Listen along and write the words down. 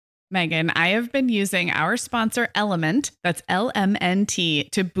Megan, I have been using our sponsor Element, that's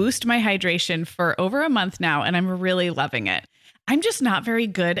LMNT, to boost my hydration for over a month now, and I'm really loving it. I'm just not very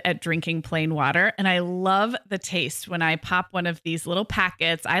good at drinking plain water, and I love the taste when I pop one of these little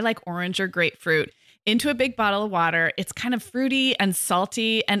packets. I like orange or grapefruit into a big bottle of water. It's kind of fruity and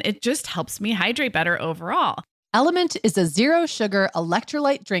salty, and it just helps me hydrate better overall. Element is a zero-sugar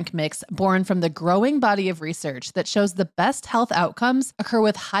electrolyte drink mix born from the growing body of research that shows the best health outcomes occur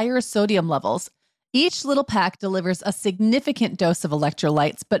with higher sodium levels. Each little pack delivers a significant dose of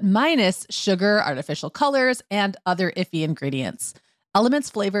electrolytes, but minus sugar, artificial colors, and other iffy ingredients. Element's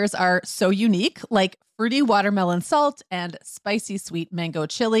flavors are so unique, like fruity watermelon salt and spicy sweet mango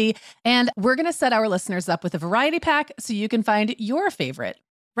chili. And we're going to set our listeners up with a variety pack so you can find your favorite.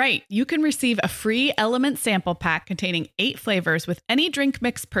 Right. You can receive a free Element sample pack containing 8 flavors with any drink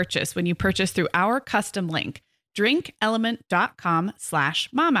mix purchase when you purchase through our custom link,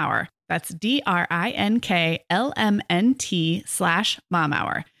 drinkelement.com/momhour. That's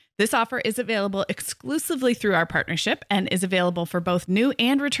DRINKLMNT/momhour. This is available exclusively through our partnership and is available for both new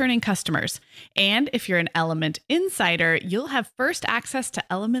and returning customers. And if you're an Element insider, you'll have first access to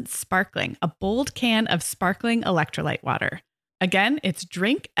Element Sparkling, a bold can of sparkling electrolyte water. Again, it's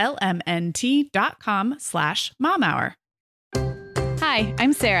drinklmnt.com/momhour. Hi,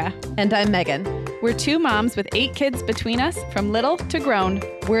 I'm Sarah. And I'm Megan. We're 2 moms with 8 kids between us, from little to grown.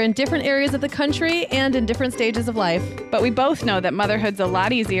 We're in different areas of the country and in different stages of life. But we both know that motherhood's a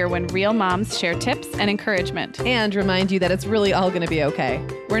lot easier when real moms share tips and encouragement. And remind you that it's really all going to be okay.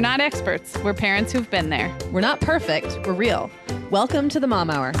 We're not experts. We're parents who've been there. We're not perfect. We're real. Welcome to the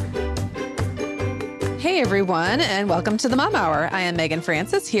Mom Hour. Hey everyone, and welcome to the Mom Hour. I am Megan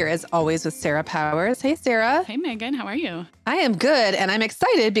Francis, here as always with Sarah Powers. Hey Sarah. Hey Megan, how are you? I am good, and I'm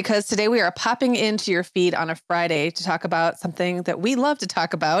excited because today we are popping into your feed on a Friday to talk about something that we love to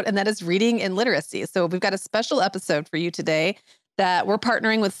talk about, and that is reading and literacy. So we've got a special episode for you today that we're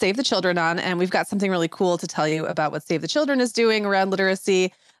partnering with Save the Children on, and we've got something really cool to tell you about what Save the Children is doing around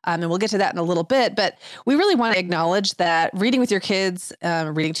literacy. And we'll get to that in a little bit, but we really want to acknowledge that reading with your kids,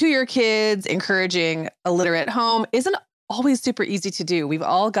 reading to your kids, encouraging a literate home isn't always super easy to do. We've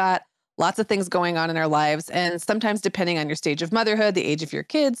all got lots of things going on in our lives. And sometimes depending on your stage of motherhood, the age of your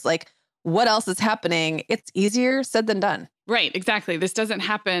kids, like what else is happening, it's easier said than done. Right, exactly. This doesn't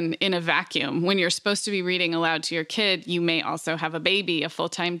happen in a vacuum. When you're supposed to be reading aloud to your kid, you may also have a baby, a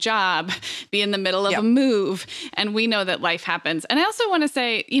full-time job, be in the middle of a move. And we know that life happens. And I also want to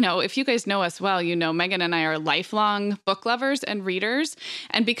say, if you guys know us well, Megan and I are lifelong book lovers and readers.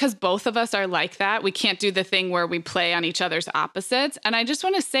 And because both of us are like that, we can't do the thing where we play on each other's opposites. And I just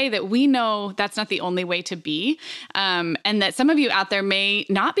want to say that we know that's not the only way to be. And that some of you out there may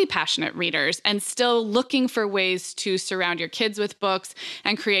not be passionate readers and still looking for ways to surround your kids with books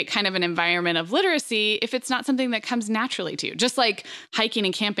and create kind of an environment of literacy if it's not something that comes naturally to you. Just like hiking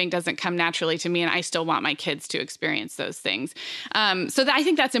and camping doesn't come naturally to me, and I still want my kids to experience those things. I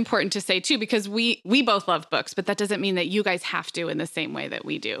think that's important to say too, because we both love books, but that doesn't mean that you guys have to in the same way that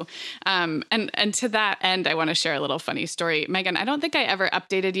we do. And to that end, I want to share a little funny story. Megan, I don't think I ever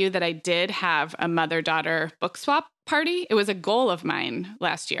updated you that I did have a mother-daughter book swap party. It was a goal of mine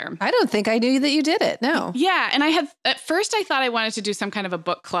last year. I don't think I knew that you did it. No. Yeah. And at first I thought I wanted to do some kind of a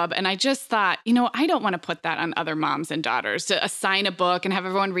book club. And I just thought, I don't want to put that on other moms and daughters to assign a book and have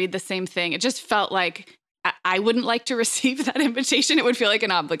everyone read the same thing. It just felt like I wouldn't like to receive that invitation. It would feel like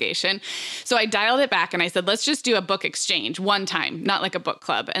an obligation. So I dialed it back and I said, let's just do a book exchange one time, not like a book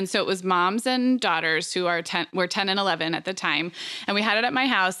club. And so it was moms and daughters who were 10 and 11 at the time. And we had it at my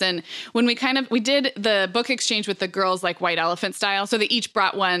house. And when we did the book exchange with the girls, like White Elephant style. So they each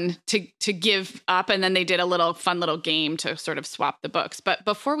brought one to give up. And then they did a fun little game to sort of swap the books. But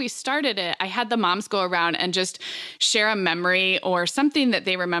before we started it, I had the moms go around and just share a memory or something that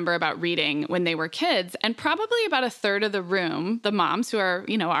they remember about reading when they were kids. And probably about a third of the room, the moms who are,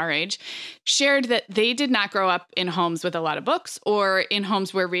 our age, shared that they did not grow up in homes with a lot of books or in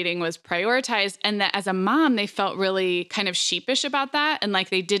homes where reading was prioritized. And that as a mom, they felt really kind of sheepish about that. And like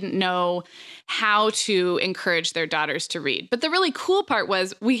they didn't know how to encourage their daughters to read. But the really cool part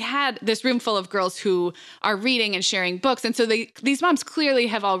was we had this room full of girls who are reading and sharing books. And so these moms clearly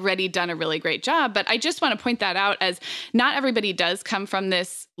have already done a really great job. But I just want to point that out as not everybody does come from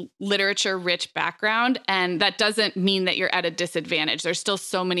this literature-rich background. And that doesn't mean that you're at a disadvantage. There's still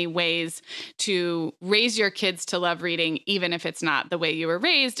so many ways to raise your kids to love reading, even if it's not the way you were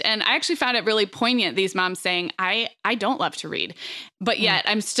raised. And I actually found it really poignant, these moms saying, I don't love to read, but yet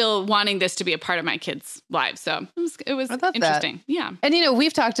I'm still wanting this to be a part of my kids' lives. So it was interesting. That. Yeah. And,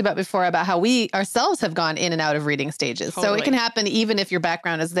 we've talked about before about how we ourselves have gone in and out of reading stages. Totally. So it can happen even if your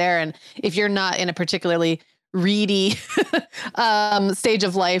background is there. And if you're not in a particularly ready stage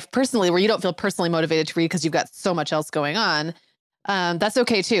of life personally, where you don't feel personally motivated to read because you've got so much else going on, that's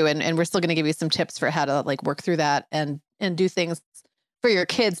okay too. And we're still going to give you some tips for how to like work through that and do things for your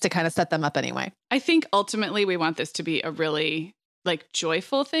kids to kind of set them up anyway. I think ultimately we want this to be a really like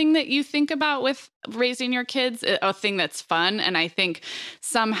joyful thing that you think about with raising your kids, a thing that's fun. And I think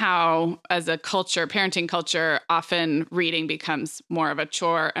somehow as a culture, parenting culture, often reading becomes more of a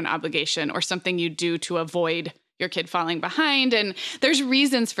chore, an obligation, or something you do to avoid your kid falling behind. And there's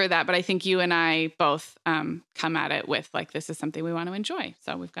reasons for that. But I think you and I both come at it with like, this is something we want to enjoy.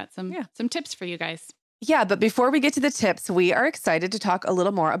 So we've got some tips for you guys. Yeah, but before we get to the tips, we are excited to talk a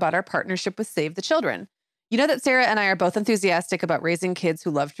little more about our partnership with Save the Children. You know that Sarah and I are both enthusiastic about raising kids who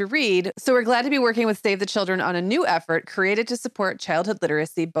love to read, so we're glad to be working with Save the Children on a new effort created to support childhood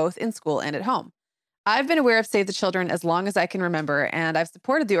literacy both in school and at home. I've been aware of Save the Children as long as I can remember, and I've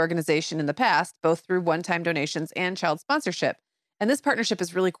supported the organization in the past, both through one-time donations and child sponsorship. And this partnership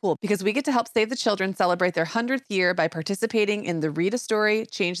is really cool because we get to help Save the Children celebrate their 100th year by participating in the Read a Story,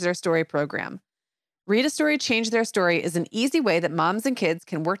 Change Their Story program. Read a Story, Change Their Story is an easy way that moms and kids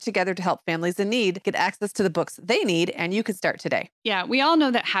can work together to help families in need get access to the books they need, and you can start today. Yeah, we all know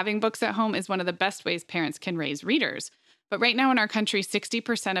that having books at home is one of the best ways parents can raise readers. But right now in our country,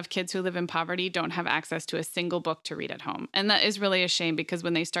 60% of kids who live in poverty don't have access to a single book to read at home. And that is really a shame because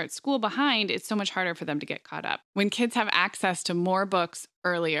when they start school behind, it's so much harder for them to get caught up. When kids have access to more books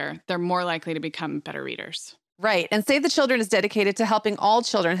earlier, they're more likely to become better readers. Right. And Save the Children is dedicated to helping all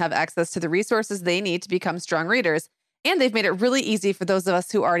children have access to the resources they need to become strong readers. And they've made it really easy for those of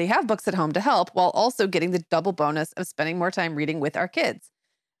us who already have books at home to help, while also getting the double bonus of spending more time reading with our kids.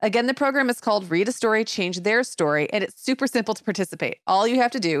 Again, the program is called Read a Story, Change Their Story, and it's super simple to participate. All you have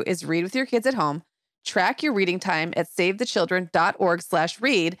to do is read with your kids at home, track your reading time at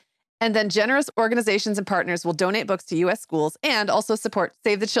savethechildren.org/read, and then generous organizations and partners will donate books to U.S. schools and also support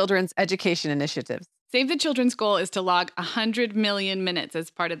Save the Children's education initiatives. Save the Children's goal is to log 100 million minutes as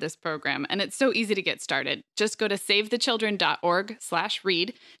part of this program, and it's so easy to get started. Just go to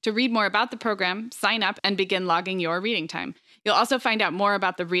savethechildren.org/read to read more about the program, sign up, and begin logging your reading time. You'll also find out more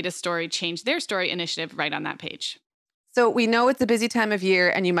about the Read a Story, Change Their Story initiative right on that page. So we know it's a busy time of year,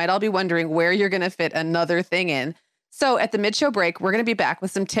 and you might all be wondering where you're going to fit another thing in. So at the mid-show break, we're going to be back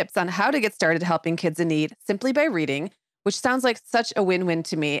with some tips on how to get started helping kids in need simply by reading, which sounds like such a win-win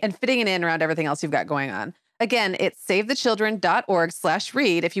to me, and fitting it in around everything else you've got going on. Again, it's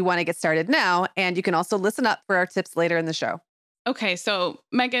savethechildren.org/read if you want to get started now, and you can also listen up for our tips later in the show. Okay, so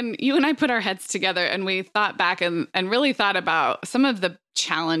Megan, you and I put our heads together and we thought back and really thought about some of the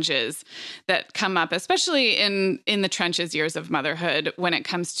challenges that come up, especially in the trenches years of motherhood, when it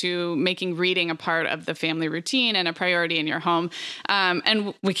comes to making reading a part of the family routine and a priority in your home.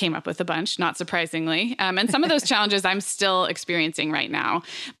 And we came up with a bunch, not surprisingly. And some of those challenges I'm still experiencing right now.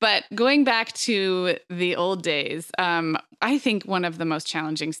 But going back to the old days, I think one of the most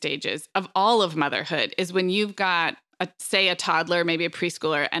challenging stages of all of motherhood is when you've got say a toddler, maybe a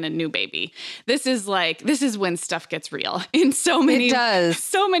preschooler, and a new baby. This is when stuff gets real in so many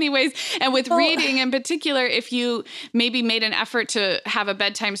ways. And with reading in particular, if you maybe made an effort to have a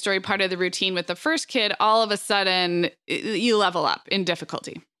bedtime story part of the routine with the first kid, all of a sudden you level up in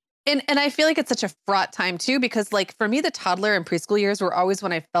difficulty. And I feel like it's such a fraught time too, because like for me, the toddler and preschool years were always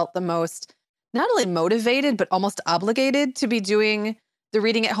when I felt the most, not only motivated, but almost obligated to be doing the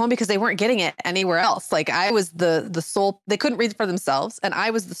reading at home because they weren't getting it anywhere else. Like I was the sole, they couldn't read for themselves, and I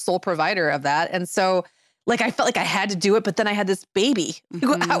was the sole provider of that. And so like, I felt like I had to do it, but then I had this baby.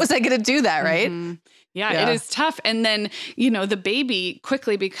 Mm-hmm. How was I going to do that? Right. Mm-hmm. Yeah, it is tough. And then, the baby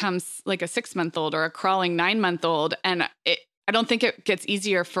quickly becomes like a 6-month-old or a crawling 9-month-old. And I don't think it gets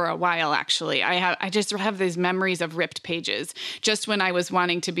easier for a while, actually. I just have these memories of ripped pages just when I was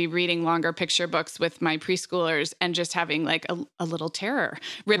wanting to be reading longer picture books with my preschoolers and just having like a little terror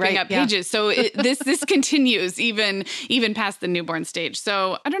ripping up pages. So this continues even past the newborn stage.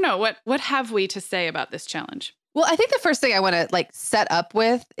 So I don't know, what have we to say about this challenge? Well, I think the first thing I want to like set up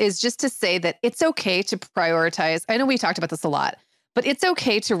with is just to say that it's okay to prioritize. I know we talked about this a lot. But it's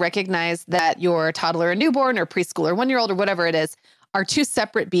okay to recognize that your toddler or newborn or preschool or 1-year-old or whatever it is are two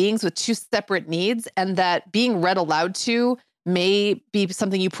separate beings with two separate needs, and that being read aloud to may be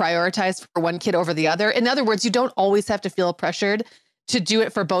something you prioritize for one kid over the other. In other words, you don't always have to feel pressured to do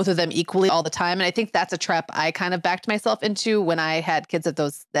it for both of them equally all the time. And I think that's a trap I kind of backed myself into when I had kids at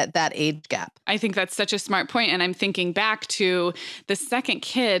that age gap. I think that's such a smart point. And I'm thinking back to the second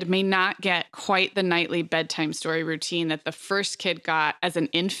kid may not get quite the nightly bedtime story routine that the first kid got as an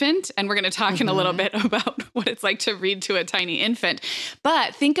infant. And we're going to talk in a little bit about what it's like to read to a tiny infant.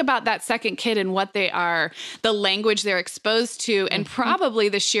 But think about that second kid and what they are, the language they're exposed to, and probably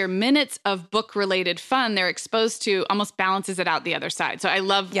the sheer minutes of book related fun they're exposed to almost balances it out the other side. So I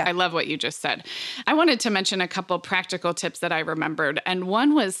love what you just said. I wanted to mention a couple practical tips that I remembered. And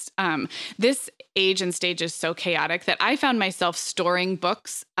one was this age and stage is so chaotic that I found myself storing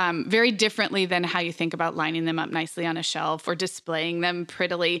books very differently than how you think about lining them up nicely on a shelf or displaying them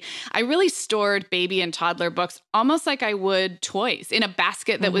prettily. I really stored baby and toddler books almost like I would toys in a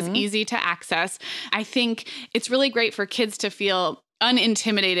basket that was easy to access. I think it's really great for kids to feel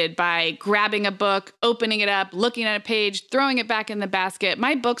unintimidated by grabbing a book, opening it up, looking at a page, throwing it back in the basket.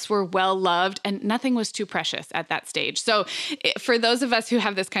 My books were well loved and nothing was too precious at that stage. So for those of us who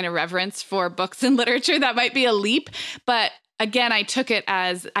have this kind of reverence for books and literature, that might be a leap. But again, I took it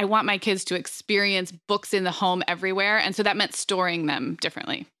as I want my kids to experience books in the home everywhere. And so that meant storing them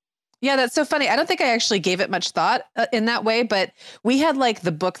differently. Yeah, that's so funny. I don't think I actually gave it much thought in that way, but we had like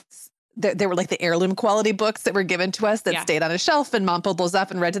the books. They were like the heirloom quality books that were given to us that stayed on a shelf, and mom pulled those up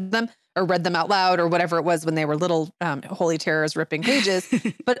and read to them or read them out loud or whatever it was when they were little holy terrors ripping pages.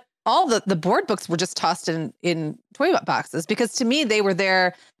 But all the board books were just tossed in toy boxes because to me, they were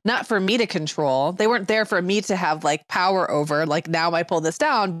there not for me to control. They weren't there for me to have like power over, like now I pull this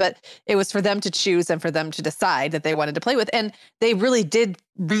down, but it was for them to choose and for them to decide that they wanted to play with. And they really did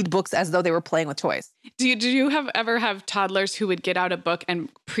read books as though they were playing with toys. Do you ever have toddlers who would get out a book and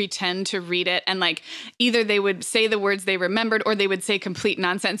pretend to read it? And like either they would say the words they remembered or they would say complete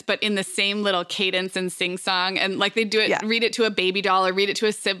nonsense, but in the same little cadence and sing song. And like they do it, read it to a baby doll or read it to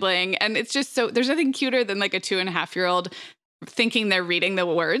a sibling. And it's just so, there's nothing cuter than like a 2.5-year-old thinking they're reading the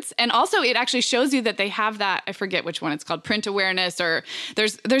words. And also it actually shows you that they have that, I forget which one it's called, print awareness, or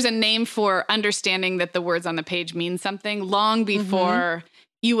there's a name for understanding that the words on the page mean something long before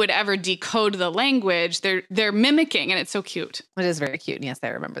you would ever decode the language. They're mimicking, and it's so cute. It is very cute. And yes, I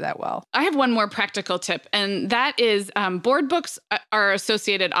remember that well. I have one more practical tip, and that is board books are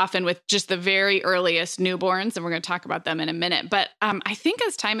associated often with just the very earliest newborns, and we're going to talk about them in a minute. But I think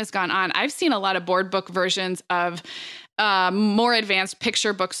as time has gone on, I've seen a lot of board book versions of more advanced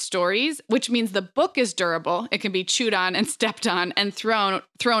picture book stories, which means the book is durable. It can be chewed on and stepped on and thrown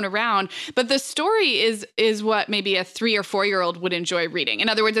around. But the story is what maybe a 3 or 4-year-old would enjoy reading. In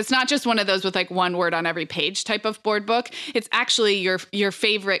other words, it's not just one of those with like one word on every page type of board book. It's actually your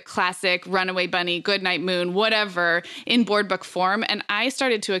favorite classic Runaway Bunny, Goodnight Moon, whatever in board book form. And I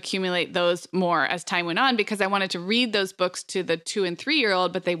started to accumulate those more as time went on because I wanted to read those books to the 2 and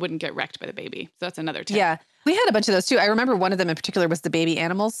 3-year-old, but they wouldn't get wrecked by the baby. So that's another tip. Yeah. We had a bunch of those too. I remember one of them in particular was the Baby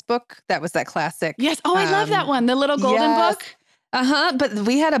Animals book. That was that classic. Yes. Oh, I love that one. The little golden book. But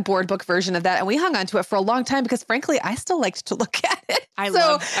we had a board book version of that and we hung on to it for a long time because frankly, I still liked to look at it. I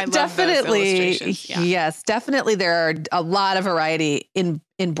love definitely, those illustrations. Yeah. Yes, definitely there are a lot of variety in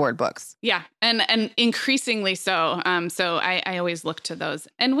board books. Yeah. And increasingly so. So I always look to those.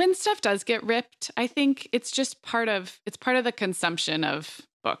 And when stuff does get ripped, I think it's just part of the consumption of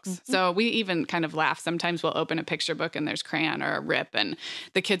books. So we even kind of laugh. Sometimes we'll open a picture book and there's crayon or a rip and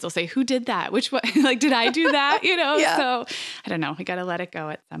the kids will say, who did that? Which one? Like, did I do that? So I don't know. We got to let it go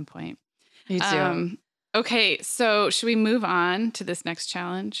at some point. Me too. Okay. So should we move on to this next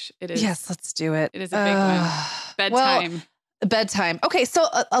challenge? It is. Yes, let's do it. It is a big one. Bedtime. Well, bedtime. Okay. So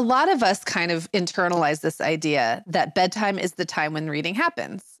a lot of us kind of internalize this idea that bedtime is the time when reading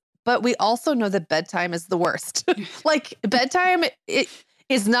happens, but we also know that bedtime is the worst. Like bedtime, it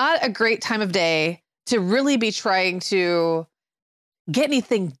is not a great time of day to really be trying to get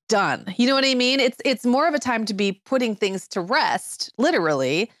anything done. You know what I mean? It's more of a time to be putting things to rest,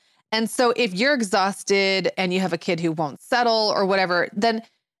 literally. And so if you're exhausted and you have a kid who won't settle or whatever, then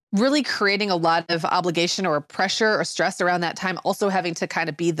really creating a lot of obligation or pressure or stress around that time, also having to kind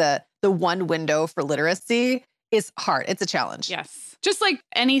of be the one window for literacy is hard. It's a challenge. Yes. Just like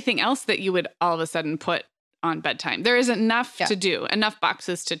anything else that you would all of a sudden put on bedtime. There is enough to do, enough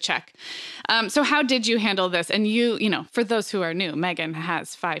boxes to check. So how did you handle this? And you know, for those who are new, Megan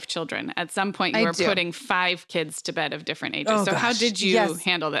has 5 children. At some point you were putting 5 kids to bed of different ages. Oh, so how did you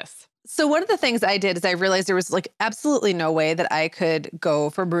handle this? So one of the things I did is I realized there was like absolutely no way that I could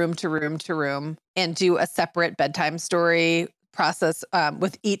go from room to room to room and do a separate bedtime story process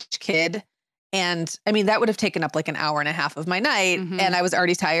with each kid And I mean, that would have taken up like an hour and a half of my night, Mhm. and I was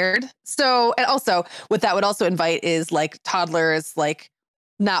already tired. So, and also what that would also invite is like toddlers, like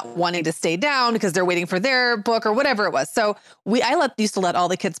not wanting to stay down because they're waiting for their book or whatever it was. So used to let all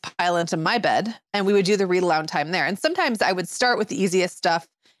the kids pile into my bed, and we would do the read aloud time there. And sometimes I would start with the easiest stuff,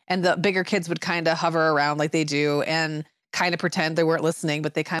 and the bigger kids would kind of hover around like they do and kind of pretend they weren't listening,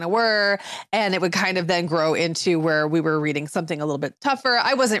 but they kind of were. And it would kind of then grow into where we were reading something a little bit tougher.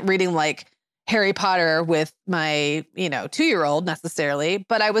 I wasn't reading like Harry Potter with my, 2-year-old necessarily,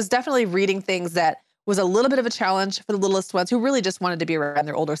 but I was definitely reading things that was a little bit of a challenge for the littlest ones who really just wanted to be around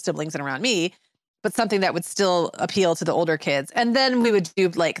their older siblings and around me, but something that would still appeal to the older kids. And then we would do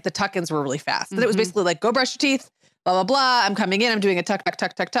like the tuck-ins were really fast. And it was basically like, go brush your teeth, blah, blah, blah. I'm coming in, I'm doing a tuck, tuck,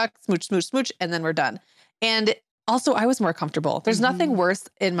 tuck, tuck, tuck, smooch, smooch, smooch, and then we're done. And also I was more comfortable. There's nothing worse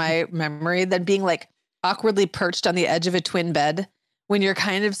in my memory than being like awkwardly perched on the edge of a twin bed when you're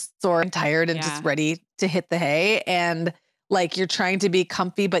kind of sore and tired and just ready to hit the hay, and like you're trying to be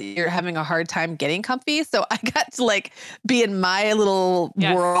comfy, but you're having a hard time getting comfy. So I got to like be in my little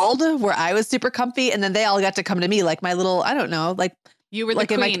world where I was super comfy. And then they all got to come to me like my little, I don't know, like you were like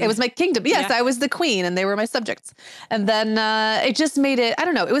the queen. it was my kingdom. Yes, I was the queen and they were my subjects. And then it just made it, I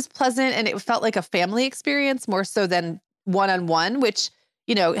don't know, it was pleasant and it felt like a family experience more so than one-on-one, which,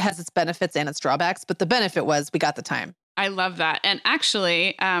 has its benefits and its drawbacks. But the benefit was we got the time. I love that. And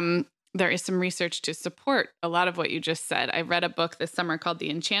actually, there is some research to support a lot of what you just said. I read a book this summer called The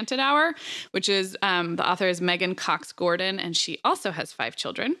Enchanted Hour, which is the author is Megan Cox Gordon, and she also has 5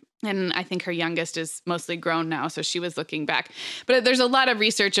 children. And I think her youngest is mostly grown now, so she was looking back. But there's a lot of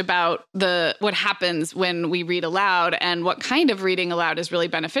research about what happens when we read aloud and what kind of reading aloud is really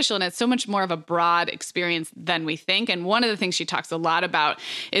beneficial. And it's so much more of a broad experience than we think. And one of the things she talks a lot about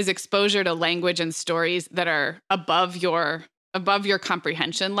is exposure to language and stories that are above your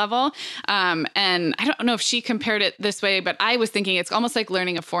comprehension level. And I don't know if she compared it this way, but I was thinking it's almost like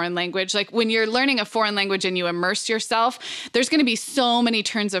learning a foreign language. Like when you're learning a foreign language and you immerse yourself, there's going to be so many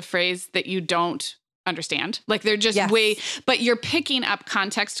turns of phrase that you don't understand. Like they're just but you're picking up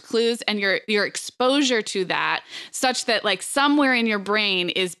context clues and your exposure to that such that like somewhere in your brain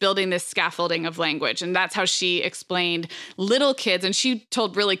is building this scaffolding of language. And that's how she explained little kids. And she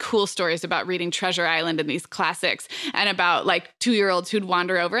told really cool stories about reading Treasure Island and these classics and about like 2-year-olds who'd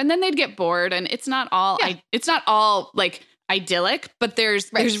wander over and then they'd get bored. And it's not all like idyllic, but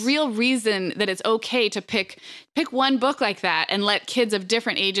there's real reason that it's okay to pick one book like that and let kids of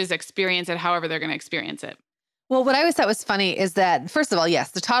different ages experience it however they're going to experience it. Well, what I always thought was funny is that, first of all,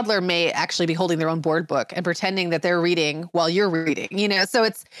 yes, the toddler may actually be holding their own board book and pretending that they're reading while you're reading, so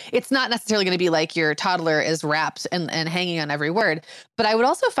it's not necessarily going to be like your toddler is rapt and hanging on every word. But I would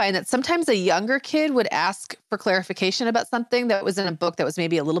also find that sometimes a younger kid would ask for clarification about something that was in a book that was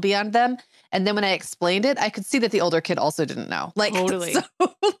maybe a little beyond them. And then when I explained it, I could see that the older kid also didn't know. Like, totally. So,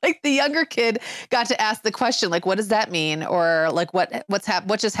 like the younger kid got to ask the question, like, what does that mean? Or like, what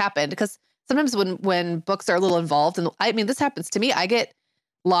just happened? Because sometimes when books are a little involved, and I mean, this happens to me, I get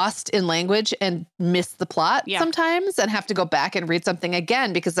lost in language and miss the plot sometimes and have to go back and read something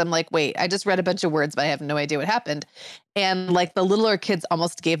again because I'm like, wait, I just read a bunch of words, but I have no idea what happened. And like the littler kids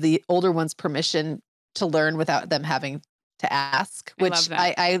almost gave the older ones permission to learn without them having to ask, which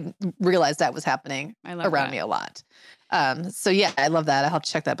I realized that was happening around me a lot. So yeah, I love that. I'll have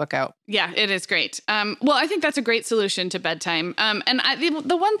to check that book out. Yeah, it is great. Well, I think that's a great solution to bedtime. And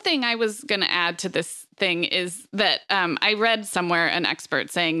the one thing I was going to add to this thing is that I read somewhere an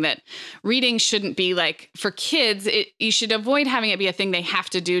expert saying that reading shouldn't be like for kids. You should avoid having it be a thing they have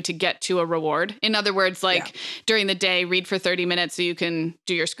to do to get to a reward. In other words, like during the day, read for 30 minutes so you can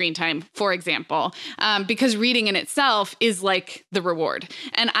do your screen time, for example, because reading in itself is like the reward.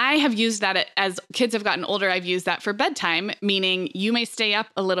 And I have used that as kids have gotten older. I've used that for bedtime, meaning you may stay up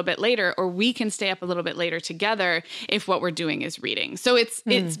a little bit later or we can stay up a little bit later together if what we're doing is reading. So it's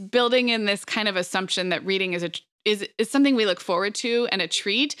building in this kind of assumption that reading is something we look forward to and a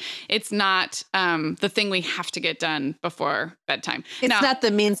treat. It's not the thing we have to get done before bedtime. It's not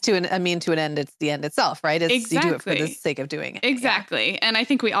the means to an end. It's the end itself, right? Exactly. You do it for the sake of doing it. Exactly. Yeah. And I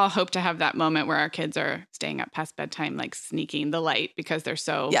think we all hope to have that moment where our kids are staying up past bedtime, like sneaking the light because they're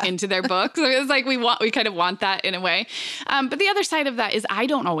so into their books. So it's like we kind of want that in a way. But the other side of that is I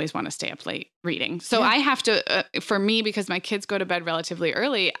don't always want to stay up late reading. So I have to, for me, because my kids go to bed relatively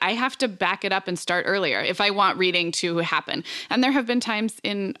early, I have to back it up and start earlier if I want reading to happen. And there have been times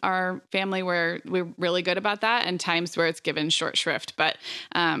in our family where we're really good about that and times where it's given short shrift. But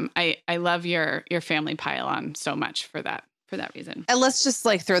I love your family pile on so much for that for that reason. And let's just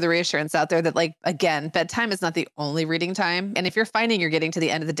like throw the reassurance out there that like, again, bedtime is not the only reading time. And if you're finding you're getting to the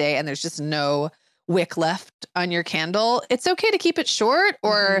end of the day and there's just no wick left on your candle, it's okay to keep it short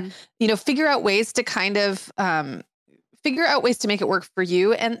or, figure out ways to kind of, figure out ways to make it work for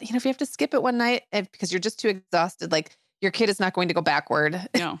you. And, if you have to skip it one night because you're just too exhausted, like your kid is not going to go backward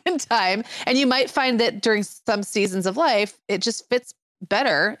in time. And you might find that during some seasons of life, it just fits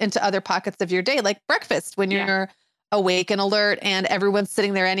better into other pockets of your day, like breakfast when you're awake and alert and everyone's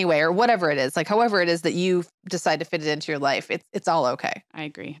sitting there anyway, or whatever it is, like however it is that you decide to fit it into your life, it's all okay. I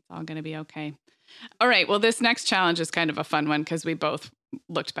agree. It's all going to be okay. All right. Well, this next challenge is kind of a fun one because we both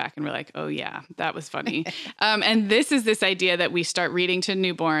looked back and we're like, oh yeah, that was funny. And this is this idea that we start reading to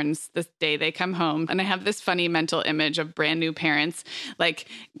newborns the day they come home. And I have this funny mental image of brand new parents, like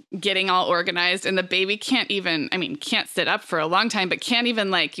getting all organized and the baby can't sit up for a long time, but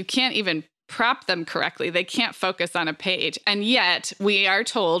you can't even prop them correctly. They can't focus on a page. And yet we are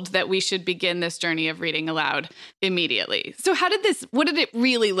told that we should begin this journey of reading aloud immediately. So what did it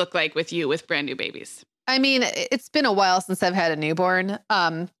really look like with you with brand new babies? I mean, it's been a while since I've had a newborn.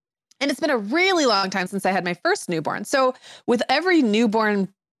 And it's been a really long time since I had my first newborn. So with every newborn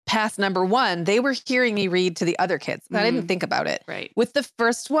past number one, they were hearing me read to the other kids. And I didn't think about it. Right. With the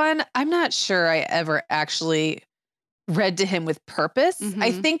first one, I'm not sure I ever actually read to him with purpose.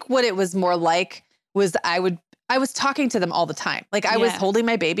 I think what it was more like was I was talking to them all the time. Like I was holding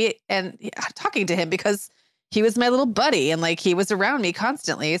my baby and talking to him because he was my little buddy and like he was around me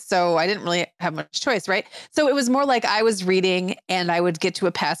constantly. So I didn't really have much choice, right? So it was more like I was reading and I would get to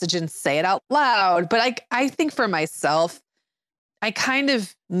a passage and say it out loud. But I think for myself, I kind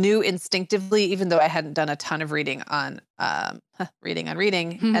of knew instinctively, even though I hadn't done a ton of reading on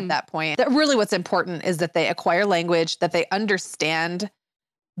reading at that point, that really what's important is that they acquire language, that they understand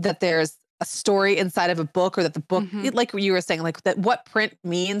that there's a story inside of a book or that the book, like you were saying, like that what print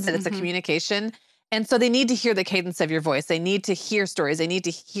means and it's a communication. And so they need to hear the cadence of your voice. They need to hear stories. They need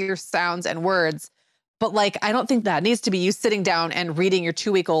to hear sounds and words. But like, I don't think that needs to be you sitting down and reading your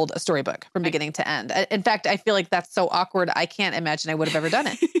 2-week-old a storybook from beginning to end. In fact, I feel like that's so awkward. I can't imagine I would have ever done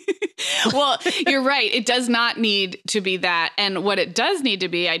it. Well, you're right. It does not need to be that. And what it does need to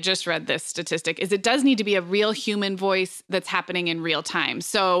be, I just read this statistic, is it does need to be a real human voice that's happening in real time.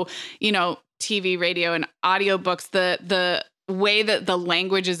 So, TV, radio, and audiobooks, the way that the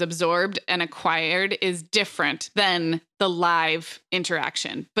language is absorbed and acquired is different than the live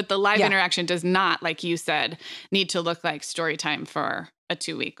interaction. But the live interaction does not, like you said, need to look like story time for a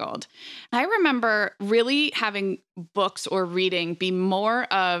 2-week-old. I remember really having books or reading be more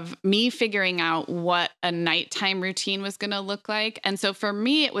of me figuring out what a nighttime routine was going to look like. And so for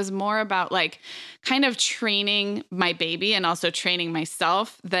me, it was more about like kind of training my baby and also training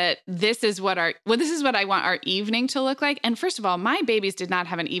myself that this is what I want our evening to look like. And first of all, my babies did not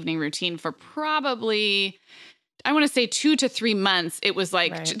have an evening routine for probably, I want to say 2 to 3 months. It was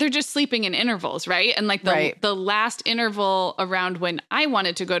like, they're just sleeping in intervals, right? And like the last interval around when I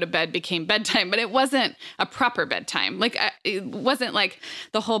wanted to go to bed became bedtime, but it wasn't a proper bedtime. Like it wasn't like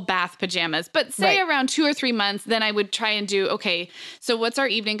the whole bath pajamas, but say around 2 or 3 months, then I would try and do, okay, so what's our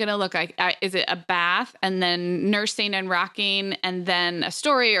evening going to look like? Is it a bath and then nursing and rocking and then a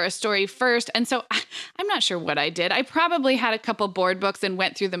story or a story first? And so I'm not sure what I did. I probably had a couple board books and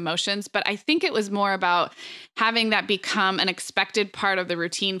went through the motions, but I think it was more about having that become an expected part of the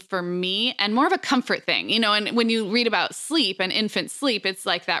routine for me and more of a comfort thing, and when you read about sleep and infant sleep, it's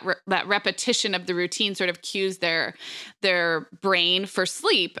like that repetition of the routine sort of cues their brain for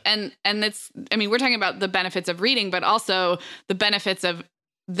sleep. And it's, we're talking about the benefits of reading, but also the benefits of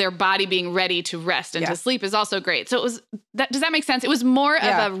their body being ready to rest and to sleep is also great. So does that make sense? It was more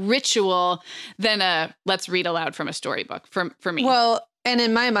of a ritual than a let's read aloud from a storybook for me. Well, and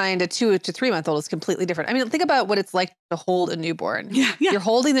in my mind, a 2 to 3 month old is completely different. Think about what it's like to hold a newborn. Yeah. You're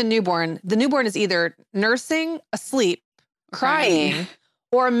holding the newborn. The newborn is either nursing, asleep, crying,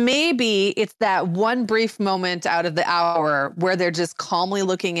 or maybe it's that one brief moment out of the hour where they're just calmly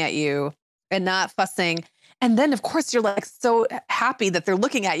looking at you and not fussing. And then, of course, you're like so happy that they're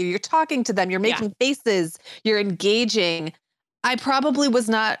looking at you. You're talking to them. You're making faces. You're engaging. I probably was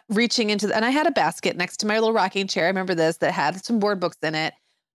not reaching into, and I had a basket next to my little rocking chair. I remember this that had some board books in it.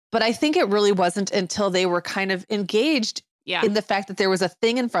 But I think it really wasn't until they were kind of engaged in the fact that there was a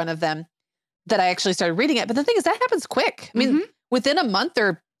thing in front of them that I actually started reading it. But the thing is, that happens quick. Within a month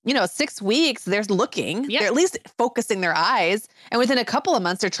or 6 weeks, they're looking, they're at least focusing their eyes. And within a couple of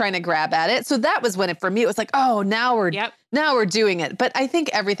months, they're trying to grab at it. So that was when for me, it was like, oh, now we're doing it. But I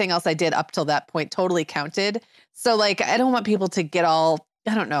think everything else I did up till that point totally counted. So like, I don't want people to get all,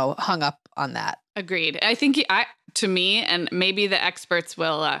 hung up on that. Agreed. I think to me, and maybe the experts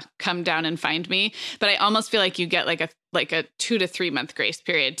will come down and find me, but I almost feel like you get like a 2 to 3 month grace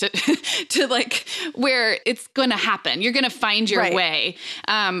period to like where it's going to happen. You're going to find your way.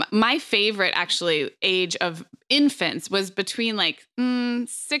 My favorite actually age of infants was between like 6,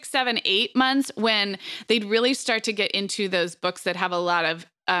 7, 8 months, when they'd really start to get into those books that have a lot of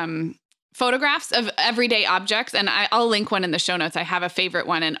photographs of everyday objects. And I'll link one in the show notes. I have a favorite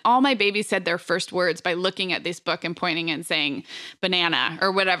one. And all my babies said their first words by looking at this book and pointing and saying banana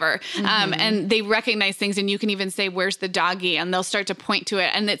or whatever. And they recognize things. And you can even say, where's the doggy? And they'll start to point to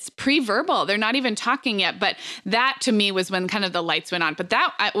it. And it's pre-verbal. They're not even talking yet. But that to me was when kind of the lights went on. But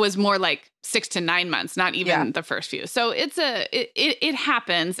that was more like 6 to 9 months, not even the first few. So it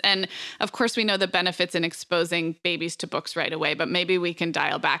happens. And of course, we know the benefits in exposing babies to books right away, but maybe we can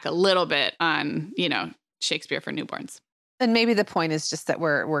dial back a little bit on, Shakespeare for newborns. And maybe the point is just that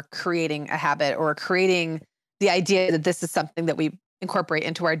we're creating a habit, or creating the idea that this is something that we incorporate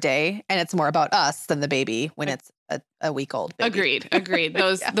into our day, and it's more about us than the baby when it's a week old baby. Agreed.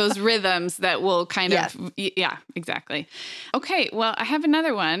 Those rhythms that will kind of, exactly. Okay, well, I have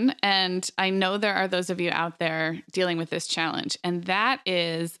another one, and I know there are those of you out there dealing with this challenge, and that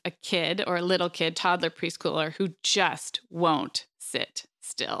is a kid or a little kid, toddler, preschooler, who just won't sit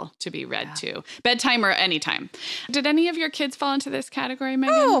still to be read to, bedtime or anytime. Did any of your kids fall into this category,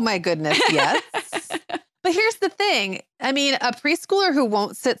 Megan? Oh my goodness, yes. But here's the thing. I mean, a preschooler who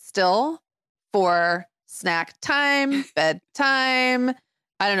won't sit still for snack time, bedtime,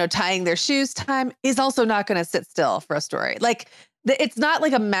 I don't know, tying their shoes time, is also not going to sit still for a story. Like, it's not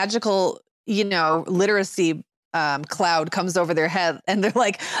like a magical, literacy cloud comes over their head and they're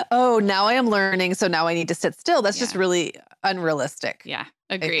like, oh, now I am learning, so now I need to sit still. That's just really unrealistic. Yeah.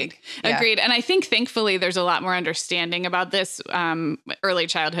 Agreed. And I think thankfully there's a lot more understanding about this. Early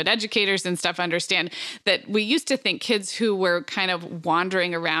childhood educators and stuff understand that we used to think kids who were kind of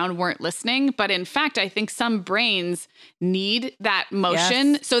wandering around weren't listening. But in fact, I think some brains need that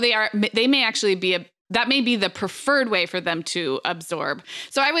motion. Yes. So they may actually be that may be the preferred way for them to absorb.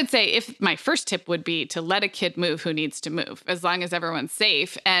 So I would say my first tip would be to let a kid move who needs to move, as long as everyone's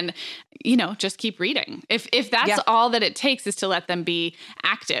safe, and, just keep reading. If that's all that it takes, is to let them be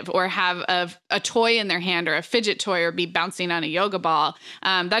active or have a toy in their hand or a fidget toy or be bouncing on a yoga ball.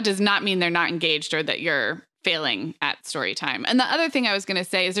 That does not mean they're not engaged or that you're failing at story time. And the other thing I was going to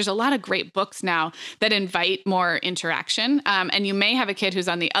say is there's a lot of great books now that invite more interaction. And you may have a kid who's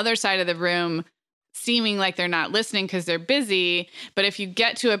on the other side of the room seeming like they're not listening because they're busy. But if you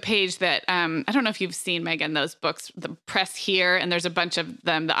get to a page that, I don't know if you've seen, Megan, those books, The Press Here, and there's a bunch of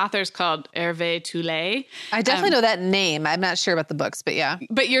them. The author's called Hervé Tullet. I definitely know that name. I'm not sure about the books, but yeah.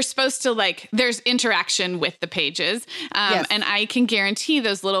 But you're supposed to there's interaction with the pages. And I can guarantee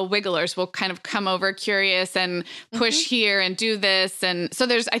those little wigglers will kind of come over curious and push here and do this. And so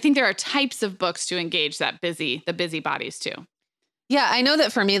I think there are types of books to engage the busy bodies too. Yeah, I know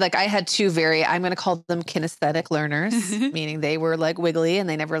that for me, I had two I'm going to call them kinesthetic learners, meaning they were wiggly and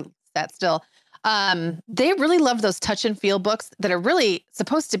they never sat still. They really loved those touch and feel books that are really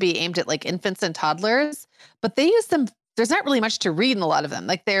supposed to be aimed at infants and toddlers, but they use them. There's not really much to read in a lot of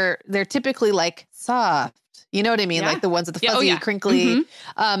them. They're typically soft, you know what I mean? Yeah. The ones with the fuzzy, crinkly,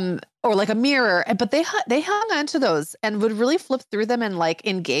 or a mirror. But they hung on to those and would really flip through them and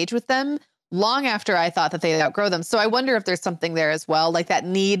engage with them long after I thought that they'd outgrow them. So I wonder if there's something there as well, that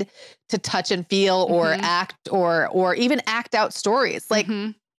need to touch and feel or act or even act out stories.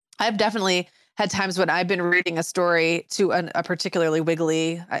 I've definitely had times when I've been reading a story to a particularly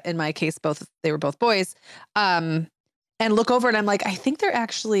wiggly, in my case, they were both boys, and look over and I'm like, I think they're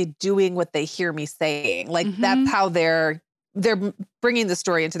actually doing what they hear me saying. That's how they're bringing the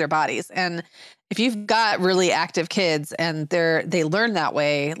story into their bodies. And if you've got really active kids and they learn that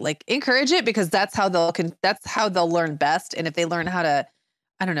way, encourage it, because that's how they'll learn best. And if they learn how to,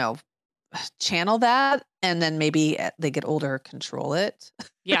 I don't know, channel that, and then maybe they get older, control it.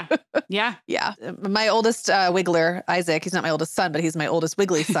 Yeah. My oldest wiggler, Isaac, he's not my oldest son, but he's my oldest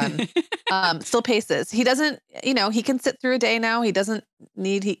wiggly son, still paces. He doesn't, he can sit through a day now. He doesn't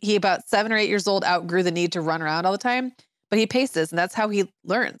need, he about 7 or 8 years old outgrew the need to run around all the time. But he paces, and that's how he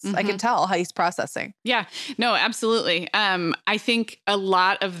learns. I can tell how he's processing. Yeah, no, absolutely. I think a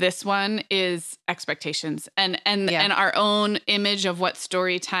lot of this one is expectations and our own image of what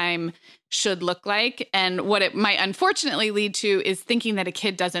story time should look like. And what it might unfortunately lead to is thinking that a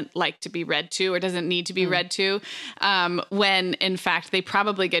kid doesn't like to be read to or doesn't need to be read to, when in fact they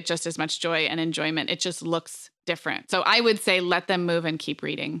probably get just as much joy and enjoyment. It just looks different. So I would say let them move and keep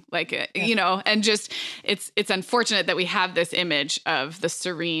reading, and just it's unfortunate that we have this image of the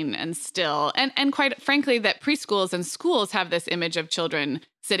serene and still, and quite frankly, that preschools and schools have this image of children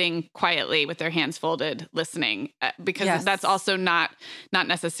sitting quietly with their hands folded, listening, because that's also not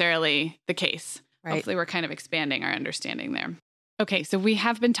necessarily the case. Right. Hopefully we're kind of expanding our understanding there. Okay, so we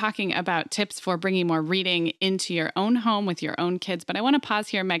have been talking about tips for bringing more reading into your own home with your own kids, but I want to pause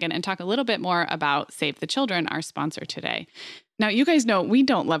here, Megan, and talk a little bit more about Save the Children, our sponsor today. Now, you guys know we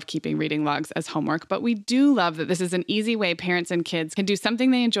don't love keeping reading logs as homework, but we do love that this is an easy way parents and kids can do something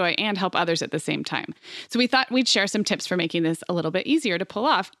they enjoy and help others at the same time. So we thought we'd share some tips for making this a little bit easier to pull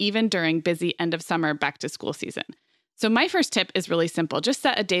off, even during busy end of summer back to school season. So my first tip is really simple. Just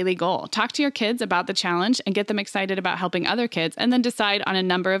set a daily goal. Talk to your kids about the challenge and get them excited about helping other kids, and then decide on a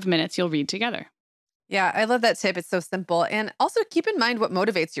number of minutes you'll read together. Yeah, I love that tip. It's so simple. And also keep in mind what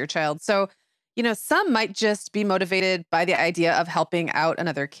motivates your child. So, some might just be motivated by the idea of helping out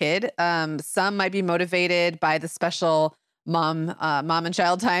another kid. Some might be motivated by the special mom and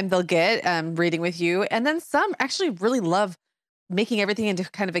child time they'll get reading with you. And then some actually really love making everything into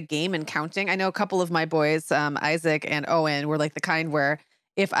kind of a game and counting. I know a couple of my boys, Isaac and Owen, were like the kind where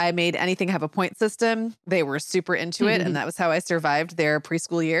if I made anything have a point system, they were super into it. And that was how I survived their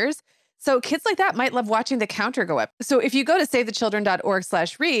preschool years. So kids like that might love watching the counter go up. So if you go to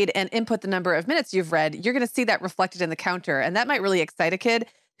savethechildren.org/read and input the number of minutes you've read, you're going to see that reflected in the counter. And that might really excite a kid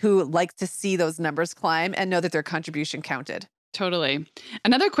who likes to see those numbers climb and know that their contribution counted. Totally.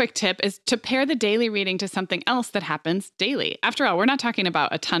 Another quick tip is to pair the daily reading to something else that happens daily. After all, we're not talking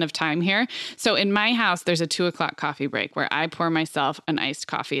about a ton of time here. So in my house, there's a 2:00 coffee break where I pour myself an iced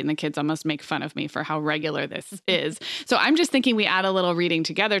coffee, and the kids almost make fun of me for how regular this is. So I'm just thinking we add a little reading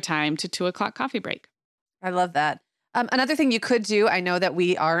together time to 2:00 coffee break. I love that. Another thing you could do, I know that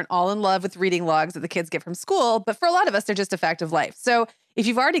we aren't all in love with reading logs that the kids get from school, but for a lot of us, they're just a fact of life. So if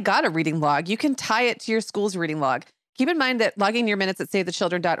you've already got a reading log, you can tie it to your school's reading log. Keep in mind that logging your minutes at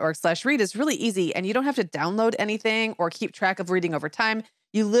savethechildren.org/read is really easy, and you don't have to download anything or keep track of reading over time.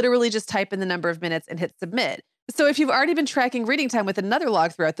 You literally just type in the number of minutes and hit submit. So if you've already been tracking reading time with another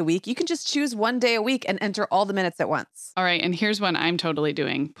log throughout the week, you can just choose one day a week and enter all the minutes at once. All right, and here's one I'm totally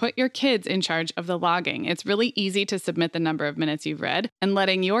doing. Put your kids in charge of the logging. It's really easy to submit the number of minutes you've read, and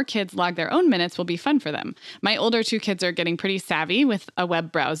letting your kids log their own minutes will be fun for them. My older two kids are getting pretty savvy with a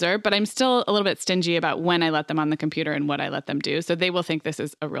web browser, but I'm still a little bit stingy about when I let them on the computer and what I let them do, so they will think this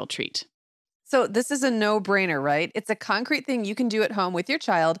is a real treat. So this is a no-brainer, right? It's a concrete thing you can do at home with your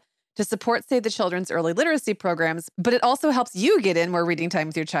child to support Save the Children's early literacy programs, but it also helps you get in more reading time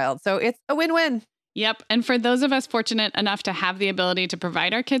with your child. So it's a win-win. Yep. And for those of us fortunate enough to have the ability to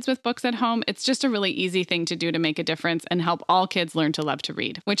provide our kids with books at home, it's just a really easy thing to do to make a difference and help all kids learn to love to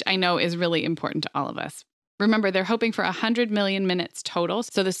read, which I know is really important to all of us. Remember, they're hoping for 100 million minutes total.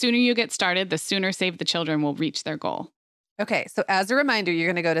 So the sooner you get started, the sooner Save the Children will reach their goal. Okay. So as a reminder,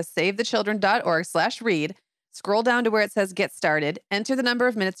 you're going to go to savethechildren.org/read. Scroll down to where it says Get Started, enter the number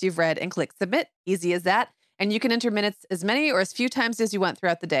of minutes you've read, and click Submit. Easy as that. And you can enter minutes as many or as few times as you want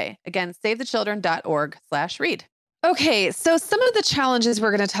throughout the day. Again, savethechildren.org/read. Okay, so some of the challenges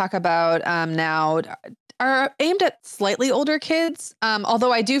we're going to talk about now are aimed at slightly older kids,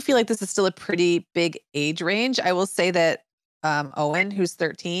 although I do feel like this is still a pretty big age range. I will say that Owen, who's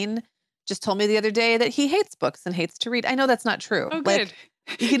 13, just told me the other day that he hates books and hates to read. I know that's not true. Oh, good.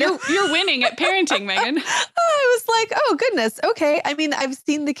 You're winning at parenting, Megan. I was like, oh, goodness. Okay. I mean, I've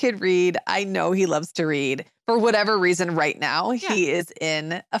seen the kid read. I know he loves to read. For whatever reason right now, he is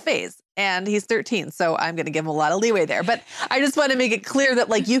in a phase and he's 13. So I'm going to give him a lot of leeway there. But I just want to make it clear that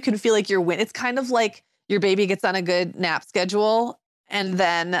like you can feel like you're winning. It's kind of like your baby gets on a good nap schedule and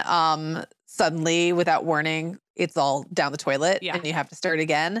then suddenly, without warning, it's all down the toilet and you have to start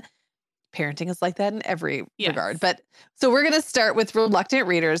again. Parenting is like that in every regard. But so we're going to start with reluctant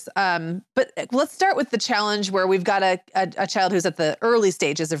readers. But let's start with the challenge where we've got a child who's at the early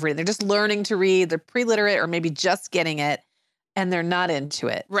stages of reading. They're just learning to read. They're pre-literate or maybe just getting it and they're not into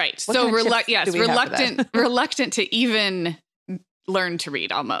it. Right. What so reluctant to even learn to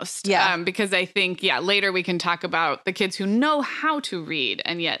read almost. Yeah. Because I think, later we can talk about the kids who know how to read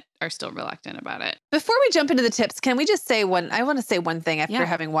and yet are still reluctant about it. Before we jump into the tips, can we just say I want to say one thing after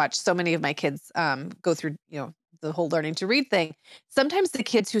having watched so many of my kids go through, the whole learning to read thing. Sometimes the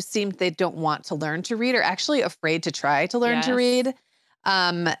kids who seem they don't want to learn to read are actually afraid to try to learn to read.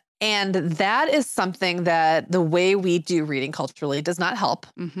 And that is something that the way we do reading culturally does not help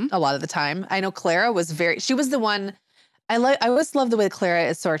a lot of the time. I know Clara was she was the one, I always love the way Clara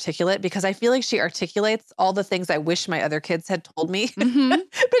is so articulate because I feel like she articulates all the things I wish my other kids had told me,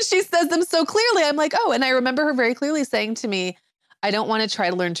 but she says them so clearly. I'm like, oh, and I remember her very clearly saying to me, I don't want to try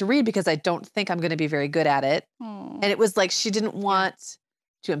to learn to read because I don't think I'm going to be very good at it. And it was like, she didn't want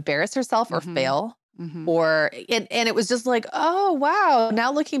to embarrass herself or fail and it was just like, oh, wow.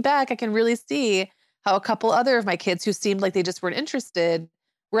 Now looking back, I can really see how a couple other of my kids who seemed like they just weren't interested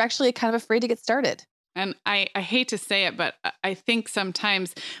were actually kind of afraid to get started. And I hate to say it, but I think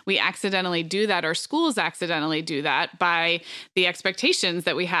sometimes we accidentally do that, or schools accidentally do that by the expectations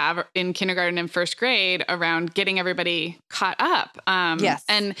that we have in kindergarten and first grade around getting everybody caught up. Yes.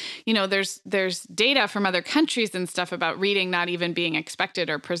 And, you know, there's data from other countries and stuff about reading not even being expected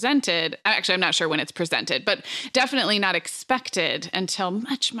or presented. Actually, I'm not sure when it's presented, but definitely not expected until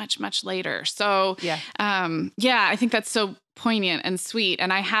much, much, much later. So, I think that's so poignant and sweet.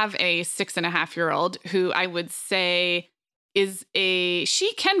 And I have a 6.5-year-old who I would say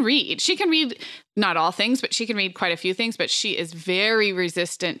she can read. She can read not all things, but she can read quite a few things, but she is very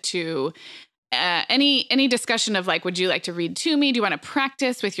resistant to any discussion of like, would you like to read to me? Do you want to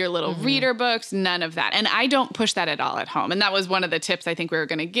practice with your little reader books? None of that. And I don't push that at all at home. And that was one of the tips I think we were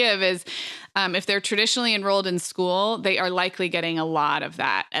going to give is if they're traditionally enrolled in school, they are likely getting a lot of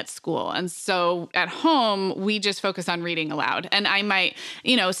that at school. And so at home, we just focus on reading aloud. And I might,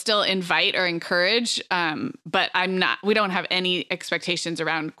 still invite or encourage, but we don't have any expectations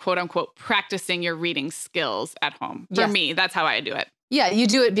around quote unquote practicing your reading skills at home. For me, that's how I do it. Yeah, you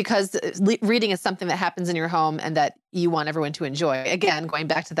do it because reading is something that happens in your home and that you want everyone to enjoy. Again, going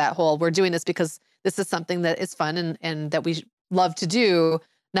back to that whole, we're doing this because this is something that is fun and that we love to do,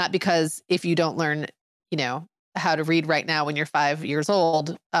 not because if you don't learn, how to read right now when you're 5 years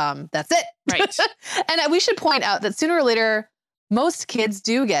old, that's it. Right. And we should point out that sooner or later, most kids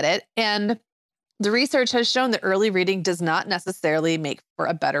do get it. And the research has shown that early reading does not necessarily make for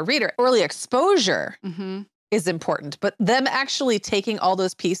a better reader. Early exposure is important, but them actually taking all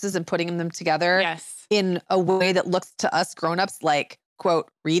those pieces and putting them together in a way that looks to us grownups like, quote,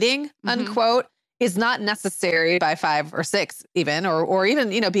 reading, unquote, is not necessary by 5 or 6 even, or even,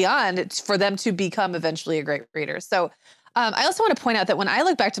 beyond for them to become eventually a great reader. So I also want to point out that when I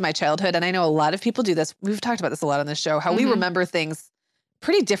look back to my childhood, and I know a lot of people do this, we've talked about this a lot on the show, how we remember things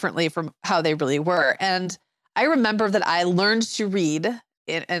pretty differently from how they really were. And I remember that I learned to read,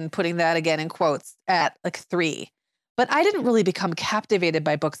 and putting that again in quotes, at like 3. But I didn't really become captivated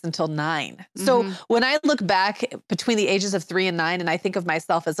by books until 9. So when I look back between the ages of 3 and 9, and I think of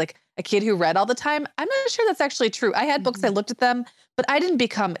myself as like a kid who read all the time, I'm not sure that's actually true. I had books, I looked at them, but I didn't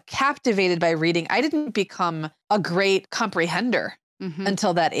become captivated by reading. I didn't become a great comprehender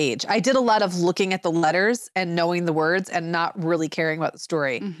until that age. I did a lot of looking at the letters and knowing the words and not really caring about the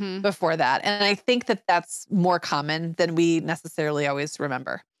story before that. And I think that that's more common than we necessarily always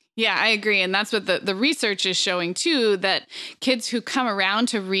remember. Yeah, I agree. And that's what the research is showing too, that kids who come around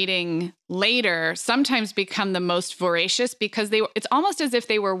to reading later sometimes become the most voracious because it's almost as if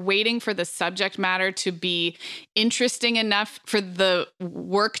they were waiting for the subject matter to be interesting enough for the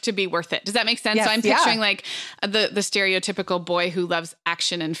work to be worth it. Does that make sense? Yes, so I'm picturing like the stereotypical boy who loves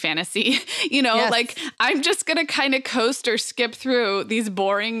action and fantasy, like I'm just going to kind of coast or skip through these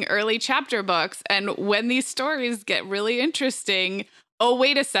boring early chapter books. And when these stories get really interesting, oh,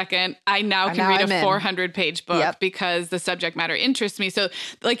 wait a second, I now can read a 400-page book because the subject matter interests me. So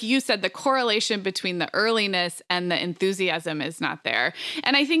like you said, the correlation between the earliness and the enthusiasm is not there.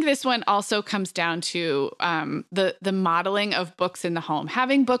 And I think this one also comes down to the modeling of books in the home,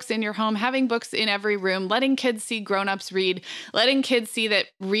 having books in your home, having books in every room, letting kids see grownups read, letting kids see that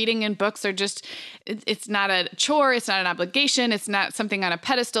reading and books are just, it's not a chore, it's not an obligation, it's not something on a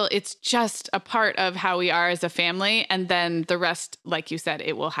pedestal, it's just a part of how we are as a family. And then the rest, like you said,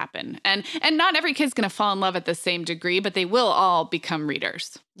 it will happen. And not every kid's going to fall in love at the same degree, but they will all become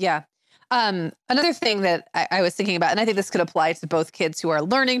readers. Yeah. Another thing that I was thinking about, and I think this could apply to both kids who are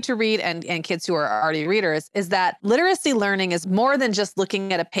learning to read and kids who are already readers, is that literacy learning is more than just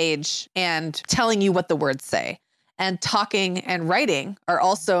looking at a page and telling you what the words say. And talking and writing are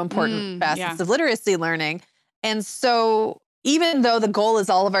also important facets of literacy learning. And so even though the goal is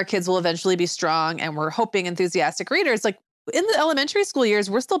all of our kids will eventually be strong and we're hoping enthusiastic readers, like in the elementary school years,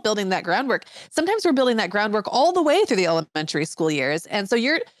 we're still building that groundwork. Sometimes we're building that groundwork all the way through the elementary school years. And so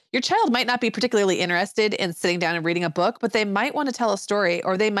your child might not be particularly interested in sitting down and reading a book, but they might want to tell a story,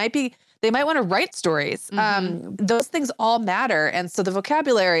 or they might want to write stories. Those things all matter. And so the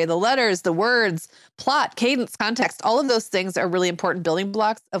vocabulary, the letters, the words, plot, cadence, context, all of those things are really important building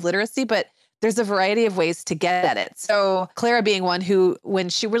blocks of literacy, but there's a variety of ways to get at it. So Clara being one who, when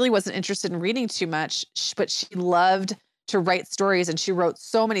she really wasn't interested in reading too much, but she loved to write stories, and she wrote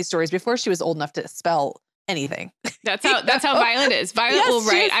so many stories before she was old enough to spell anything. That's how Violet is. Violet will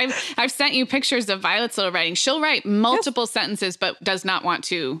write. I've sent you pictures of Violet's little writing. She'll write multiple sentences, but does not want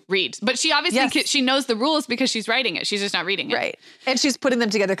to read. But she obviously she knows the rules because she's writing it. She's just not reading it. Right. And she's putting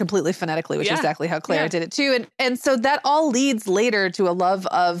them together completely phonetically, which is exactly how Clara did it too. And so that all leads later to a love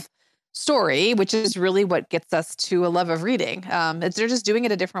of story, which is really what gets us to a love of reading. They're just doing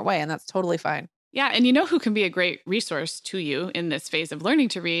it a different way, and that's totally fine. Yeah. And you know who can be a great resource to you in this phase of learning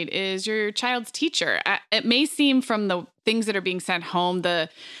to read is your child's teacher. It may seem from the things that are being sent home, the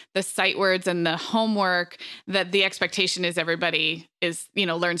sight words and the homework, that the expectation is everybody is,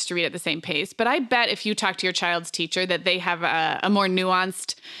 learns to read at the same pace. But I bet if you talk to your child's teacher that they have a more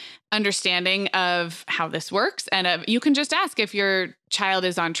nuanced understanding of how this works. And you can just ask if your child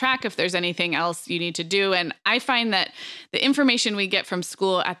is on track, if there's anything else you need to do. And I find that the information we get from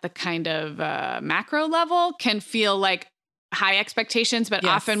school at the kind of macro level can feel like high expectations, but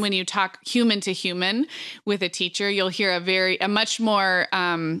often when you talk human to human with a teacher, you'll hear a much more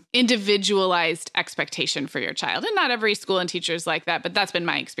individualized expectation for your child. And not every school and teacher is like that, but that's been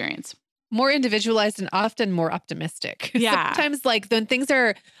my experience. More individualized and often more optimistic. Yeah. Sometimes when things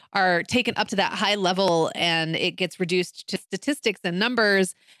are taken up to that high level and it gets reduced to statistics and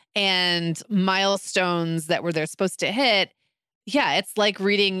numbers and milestones that they're supposed to hit. Yeah, it's like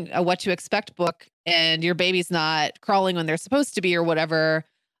reading a What to Expect book and your baby's not crawling when they're supposed to be or whatever.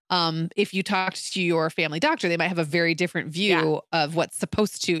 If you talked to your family doctor, they might have a very different view of what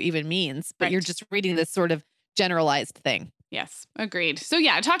supposed to even means, but you're just reading this sort of generalized thing. Yes, agreed. So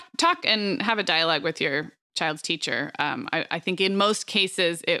talk and have a dialogue with your child's teacher. I think in most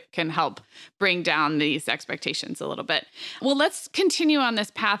cases, it can help bring down these expectations a little bit. Well, let's continue on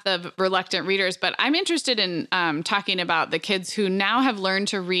this path of reluctant readers, but I'm interested in talking about the kids who now have learned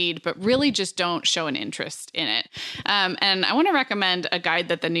to read, but really just don't show an interest in it. And I want to recommend a guide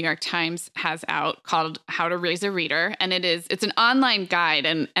that the New York Times has out called How to Raise a Reader. And it's an online guide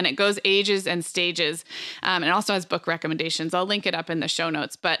and it goes ages and stages. And it also has book recommendations. I'll link it up in the show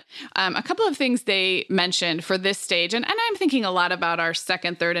notes. But a couple of things they mentioned for this stage, and I'm thinking a lot about our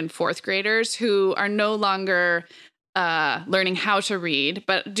second, third, and fourth graders who are no longer learning how to read,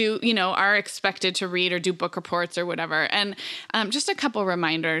 but are expected to read or do book reports or whatever. And just a couple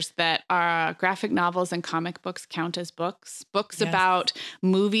reminders that graphic novels and comic books count as books. Books about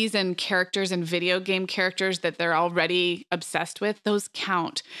movies and characters and video game characters that they're already obsessed with, those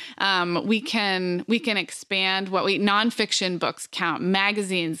count. We can expand nonfiction books count,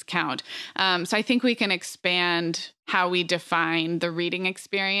 magazines count. So I think we can expand how we define the reading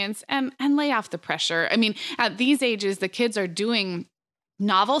experience and lay off the pressure. I mean, at these ages, the kids are doing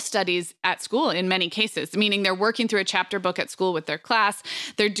novel studies at school in many cases, meaning they're working through a chapter book at school with their class.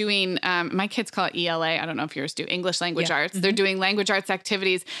 They're doing, my kids call it ELA. I don't know if yours do, English language arts. Mm-hmm. They're doing language arts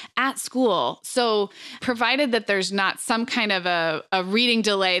activities at school. So provided that there's not some kind of a reading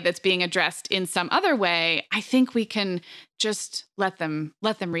delay that's being addressed in some other way, I think we can just let them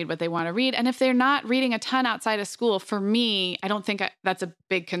read what they want to read. And if they're not reading a ton outside of school, for me, I don't think that's a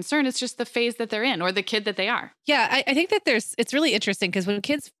big concern. It's just the phase that they're in or the kid that they are. Yeah, I think that it's really interesting because when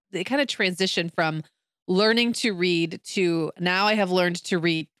kids, they kind of transition from learning to read to now I have learned to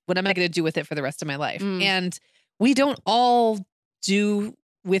read. What am I going to do with it for the rest of my life? And we don't all do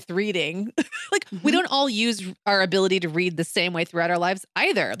with reading. We don't all use our ability to read the same way throughout our lives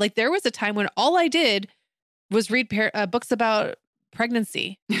either. Like there was a time when all I did was read books about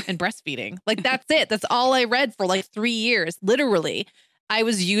pregnancy and breastfeeding. Like that's it. That's all I read for like 3 years. Literally, I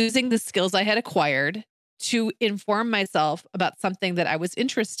was using the skills I had acquired to inform myself about something that I was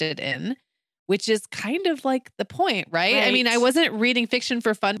interested in, which is kind of like the point, right? I mean, I wasn't reading fiction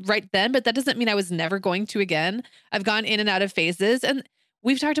for fun right then, but that doesn't mean I was never going to again. I've gone in and out of phases. And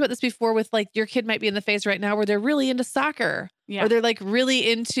we've talked about this before with like your kid might be in the phase right now where they're really into soccer or they're like really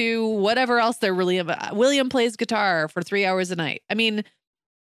into whatever else they're really about. William plays guitar for 3 hours a night. I mean,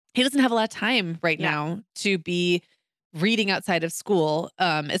 he doesn't have a lot of time right now to be reading outside of school,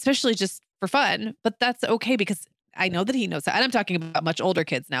 especially just for fun, but that's okay because I know that he knows how. And I'm talking about much older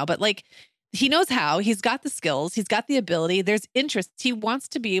kids now, but like he knows how. He's got the skills. He's got the ability. There's interest. He wants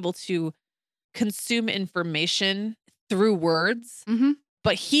to be able to consume information through words. Mm-hmm.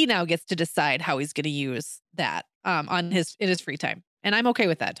 But he now gets to decide how he's going to use that in his free time. And I'm okay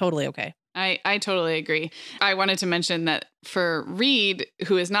with that. Totally okay. I totally agree. I wanted to mention that for Reed,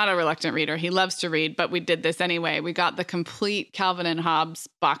 who is not a reluctant reader, he loves to read, but we did this anyway. We got the complete Calvin and Hobbes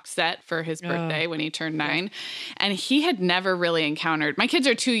box set for his birthday when he turned 9. Yeah. And he had never really encountered, my kids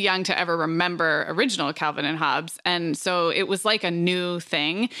are too young to ever remember original Calvin and Hobbes. And so it was like a new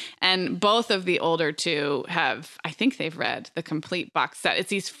thing. And both of the older two have, I think they've read the complete box set. It's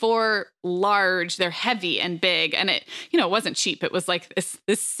these 4 large, they're heavy and big. And it, it wasn't cheap. It was like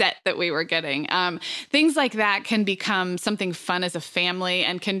this set that we were getting. Things like that can become something fun as a family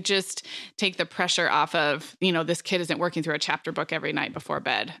and can just take the pressure off of, this kid isn't working through a chapter book every night before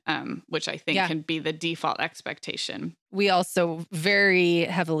bed, which I think can be the default expectation. We also very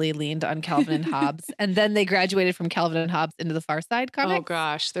heavily leaned on Calvin and Hobbes. And then they graduated from Calvin and Hobbes into the Far Side comics. Oh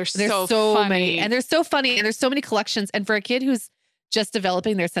gosh, there's so funny. Many. And they're so funny. And there's so many collections. And for a kid who's just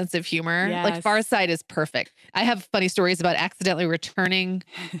developing their sense of humor, like Far Side is perfect. I have funny stories about accidentally returning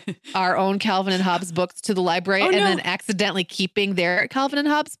our own Calvin and Hobbes books to the library then accidentally keeping their Calvin and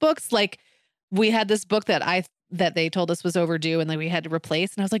Hobbes books. Like we had this book that they told us was overdue and like we had to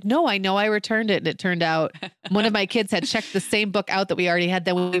replace. And I was like, no, I know I returned it. And it turned out one of my kids had checked the same book out that we already had.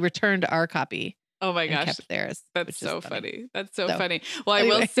 Then we returned our copy. Oh my gosh. Kept theirs. That's so funny. That's so funny. Well,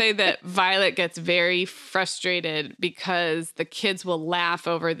 anyway. I will say that Violet gets very frustrated because the kids will laugh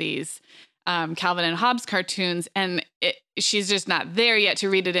over these Calvin and Hobbes cartoons, and she's just not there yet to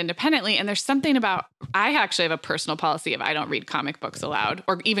read it independently. And there's something about, I actually have a personal policy of I don't read comic books aloud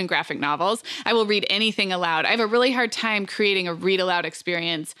or even graphic novels. I will read anything aloud. I have a really hard time creating a read aloud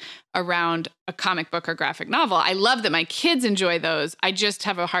experience around a comic book or graphic novel. I love that my kids enjoy those. I just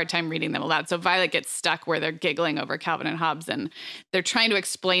have a hard time reading them aloud. So Violet gets stuck where they're giggling over Calvin and Hobbes and they're trying to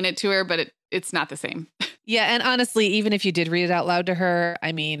explain it to her, but it's not the same. Yeah. And honestly, even if you did read it out loud to her,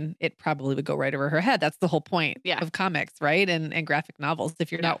 I mean, it probably would go right over her head. That's the whole point of comics, right? And graphic novels.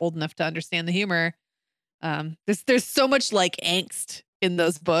 If you're not old enough to understand the humor, there's so much like angst in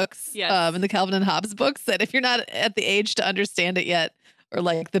those books, in the Calvin and Hobbes books, that if you're not at the age to understand it yet, or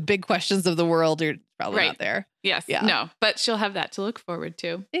like the big questions of the world, you're probably not there. Yes. Yeah. No, but she'll have that to look forward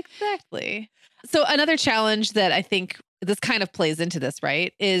to. Exactly. So another challenge that I think this kind of plays into this,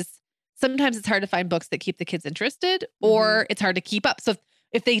 right, is sometimes it's hard to find books that keep the kids interested, or it's hard to keep up. So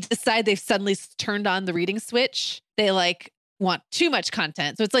if they decide they've suddenly turned on the reading switch, they like want too much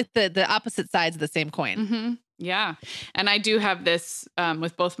content. So it's like the opposite sides of the same coin. Mm-hmm. Yeah. And I do have this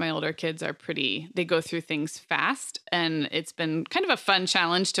with both my older kids they go through things fast, and it's been kind of a fun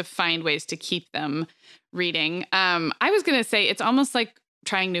challenge to find ways to keep them reading. I was going to say it's almost like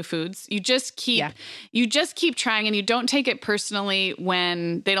trying new foods. You just keep trying, and you don't take it personally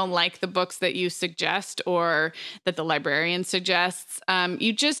when they don't like the books that you suggest or that the librarian suggests.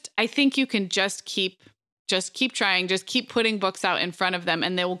 I think you can just keep trying, just keep putting books out in front of them,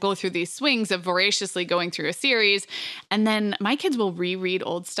 and they will go through these swings of voraciously going through a series. And then my kids will reread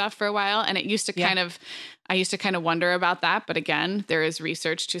old stuff for a while. And it used to I used to kind of wonder about that. But again, there is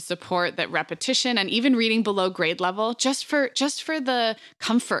research to support that repetition and even reading below grade level, just for the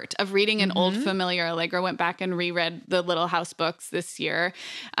comfort of reading an old familiar. Allegra went back and reread the Little House books this year.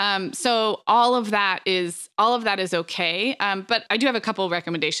 So all of that is okay. But I do have a couple of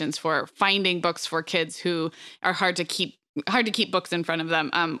recommendations for finding books for kids who are hard to keep books in front of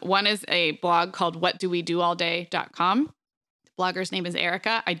them. One is a blog called whatdowedoallday.com. Blogger's name is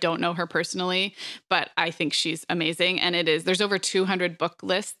Erica. I don't know her personally, but I think she's amazing. And there's over 200 book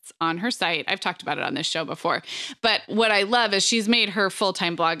lists on her site. I've talked about it on this show before. But what I love is she's made her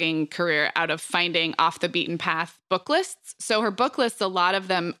full-time blogging career out of finding off the beaten path book lists. So her book lists, a lot of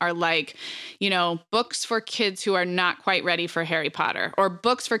them are like, books for kids who are not quite ready for Harry Potter, or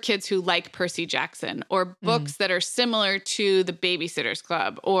books for kids who like Percy Jackson, or books that are similar to The Babysitter's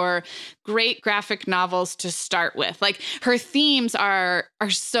Club, or great graphic novels to start with. Like her themes are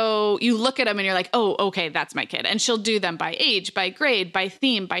so, you look at them and you're like, oh, okay, that's my kid. And she'll do them by age, by grade, by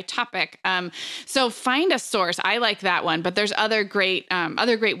theme, by topic. So find a source. I like that one, but there's other great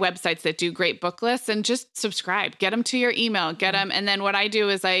websites that do great book lists, and just subscribe. Get them to your email, get them. And then what I do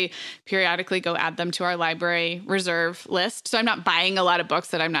is I periodically go add them to our library reserve list. So I'm not buying a lot of books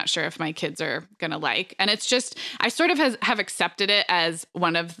that I'm not sure if my kids are going to like. And it's just, I sort of have accepted it as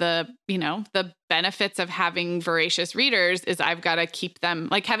one of the benefits of having voracious readers is I've got to keep them,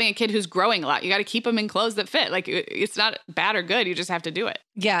 like having a kid who's growing a lot. You got to keep them in clothes that fit. Like it's not bad or good. You just have to do it.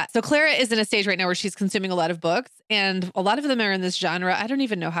 Yeah. So Clara is in a stage right now where she's consuming a lot of books, and a lot of them are in this genre. I don't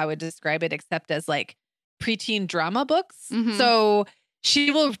even know how I would describe it except as like preteen drama books. So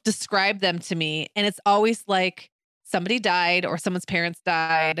she will describe them to me, and it's always like somebody died, or someone's parents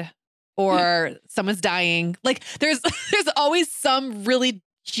died, or someone's dying. Like there's always some really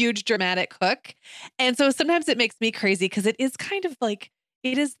huge dramatic hook. And so sometimes it makes me crazy because it is kind of like,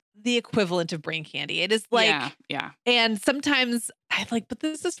 it is the equivalent of brain candy. It is like, yeah. And sometimes I'm like, but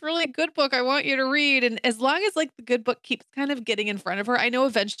this is really a good book I want you to read. And as long as like the good book keeps kind of getting in front of her, I know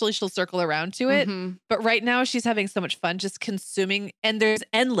eventually she'll circle around to it. Mhm. But right now she's having so much fun just consuming, and there's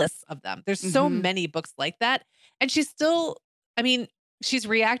endless of them. There's so Mhm. many books like that. And she's still, I mean, she's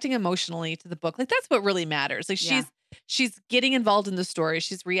reacting emotionally to the book. Like that's what really matters. Like Yeah. she's getting involved in the story.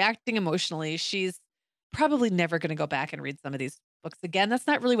 She's reacting emotionally. She's probably never going to go back and read some of these books again. That's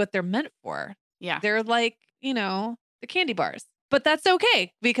not really what they're meant for. Yeah. They're like, the candy bars. But that's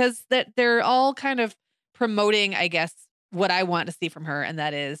okay because they're all kind of promoting, I guess, what I want to see from her, and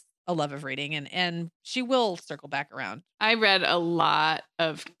that is a love of reading, and she will circle back around. I read a lot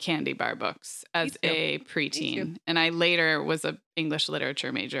of candy bar books as too. a too. preteen, and I later was a English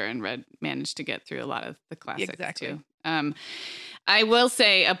literature major and managed to get through a lot of the classics too. I will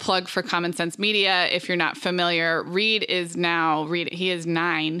say a plug for Common Sense Media. If you're not familiar, Reed is now he is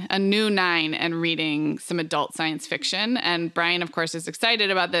 9, a new 9, and reading some adult science fiction. And Brian, of course, is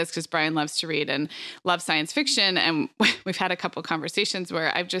excited about this because Brian loves to read and loves science fiction. And we've had a couple conversations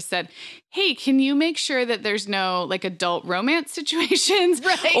where I've just said, hey, can you make sure that there's no like adult romance situations?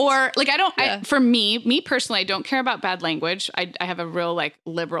 Right. Or like, for me personally, I don't care about bad language. I have a real like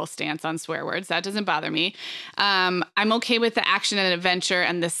liberal stance on swear words. That doesn't bother me. I'm okay with the action and adventure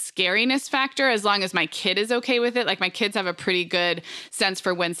and the scariness factor as long as my kid is okay with it. Like my kids have a pretty good sense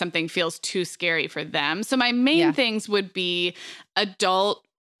for when something feels too scary for them. So my main things would be adult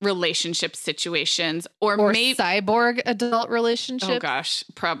relationship situations or maybe cyborg adult relationships. Oh gosh,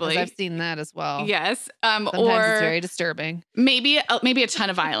 probably. I've seen that as well. Yes. Sometimes or it's very disturbing. Maybe a ton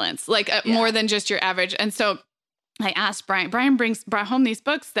of violence, like more than just your average. And so I asked Brian. Brian brought home these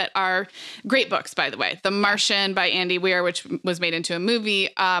books that are great books, by the way. The Martian by Andy Weir, which was made into a movie.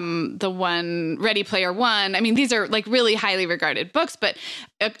 The one Ready Player One. I mean, these are like really highly regarded books, but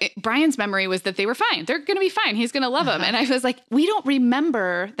Brian's memory was that they were fine. They're going to be fine. He's going to love them. And I was like, we don't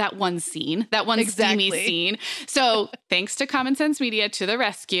remember that one scene, that one steamy scene. So thanks to Common Sense Media to the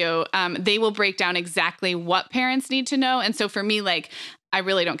rescue. They will break down exactly what parents need to know. And so for me, like, I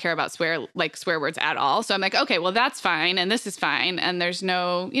really don't care about swear words at all. So I'm like, okay, well, that's fine. And this is fine. And there's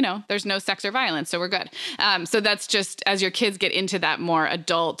no sex or violence. So we're good. So that's just as your kids get into that more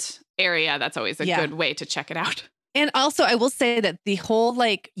adult area, that's always a good way to check it out. And also I will say that the whole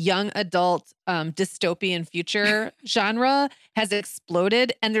like young adult dystopian future genre has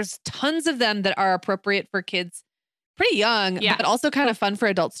exploded. And there's tons of them that are appropriate for kids pretty young, but also kind of fun for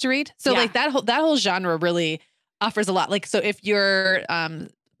adults to read. So like that whole genre really offers a lot. Like, so if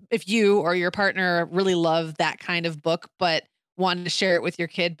you or your partner really love that kind of book, but want to share it with your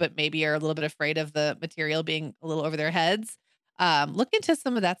kid, but maybe are a little bit afraid of the material being a little over their heads, look into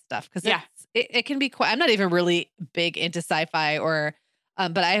some of that stuff. Cause it can be quite, I'm not even really big into sci-fi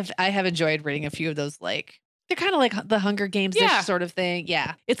but I have enjoyed reading a few of those. Like they're kind of like the Hunger Games sort of thing.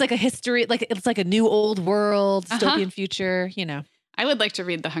 Yeah. It's like a history, like it's like a new old world, dystopian future, I would like to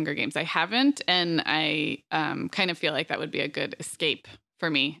read The Hunger Games. I haven't, and I kind of feel like that would be a good escape for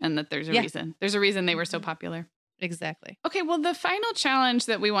me, and that there's a reason. There's a reason they were so popular. Exactly. Okay, well, the final challenge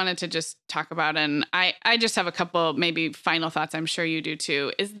that we wanted to just talk about, and I just have a couple maybe final thoughts, I'm sure you do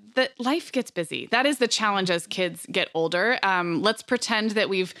too, is that life gets busy. That is the challenge as kids get older. Let's pretend that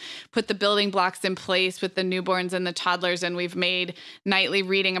we've put the building blocks in place with the newborns and the toddlers, and we've made nightly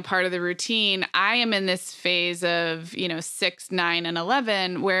reading a part of the routine. I am in this phase of, 6, 9, and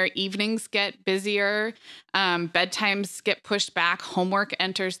 11, where evenings get busier, bedtimes get pushed back, homework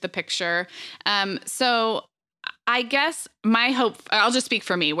enters the picture. So I guess my hope, I'll just speak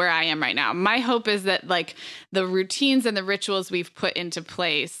for me where I am right now. My hope is that like the routines and the rituals we've put into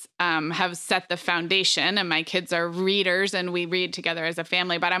place have set the foundation, and my kids are readers and we read together as a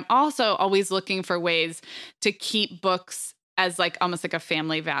family. But I'm also always looking for ways to keep books as like almost like a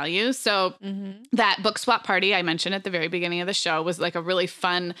family value. So that book swap party I mentioned at the very beginning of the show was like a really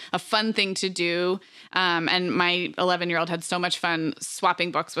fun thing to do. And my 11-year-old had so much fun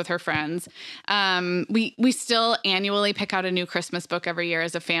swapping books with her friends. We still annually pick out a new Christmas book every year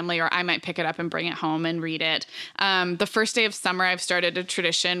as a family, or I might pick it up and bring it home and read it. The first day of summer, I've started a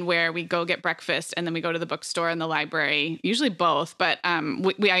tradition where we go get breakfast and then we go to the bookstore and the library, usually both, but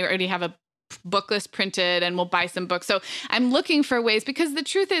I already have a book list printed and we'll buy some books. So I'm looking for ways, because the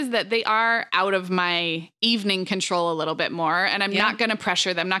truth is that they are out of my evening control a little bit more. And I'm not going to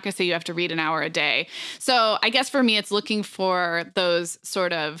pressure them. I'm not going to say you have to read an hour a day. So I guess for me, it's looking for those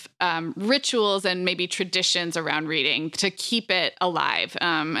sort of rituals and maybe traditions around reading to keep it alive.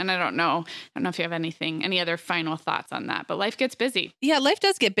 And I don't know if you have any other final thoughts on that, but life gets busy. Yeah, life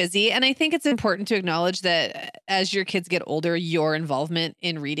does get busy. And I think it's important to acknowledge that as your kids get older, your involvement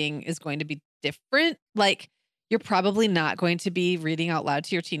in reading is going to be different. Like, you're probably not going to be reading out loud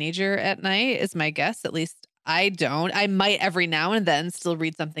to your teenager at night, is my guess. At least I don't. I might every now and then still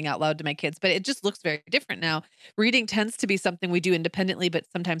read something out loud to my kids, but it just looks very different now. Reading tends to be something we do independently, but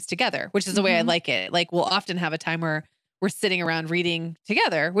sometimes together, which is the way I like it. Like, we'll often have a time where we're sitting around reading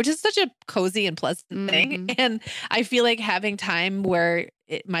together, which is such a cozy and pleasant thing. And I feel like having time where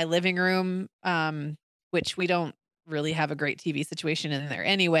my living room, which we don't really have a great TV situation in there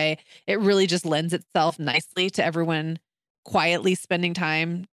anyway, it really just lends itself nicely to everyone quietly spending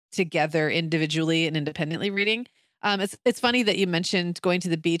time together individually and independently reading. It's funny that you mentioned going to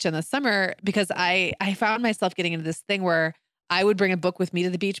the beach in the summer, because I found myself getting into this thing where I would bring a book with me to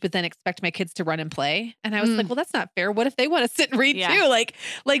the beach, but then expect my kids to run and play. And I was like, well, that's not fair. What if they want to sit and read too? Like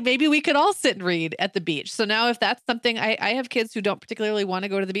maybe we could all sit and read at the beach. So now if that's something, I have kids who don't particularly want to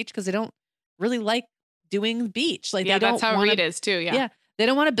go to the beach because they don't really like doing the beach. Like, they don't that's how Reed is too. Yeah. They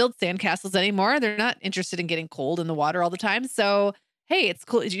don't want to build sandcastles anymore. They're not interested in getting cold in the water all the time. So, hey, it's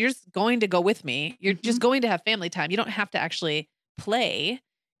cool. You're just going to go with me. You're just going to have family time. You don't have to actually play.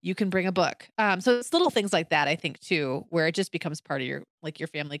 You can bring a book. So it's little things like that, I think, too, where it just becomes part of your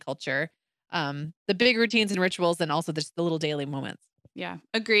family culture. The big routines and rituals, and also just the little daily moments. Yeah,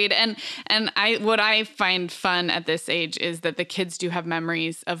 agreed. And what I find fun at this age is that the kids do have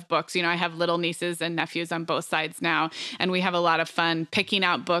memories of books. You know, I have little nieces and nephews on both sides now, and we have a lot of fun picking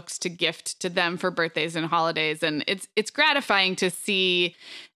out books to gift to them for birthdays and holidays. And it's gratifying to see.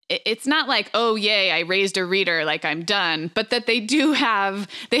 It's not like, oh, yay, I raised a reader, like I'm done, but that they have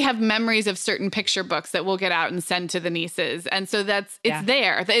memories of certain picture books that we'll get out and send to the nieces. And so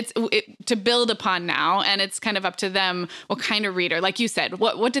there. It's to build upon now. And it's kind of up to them what kind of reader, like you said,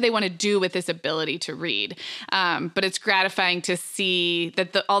 what do they want to do with this ability to read? But it's gratifying to see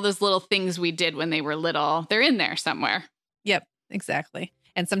that all those little things we did when they were little, they're in there somewhere. Yep, exactly.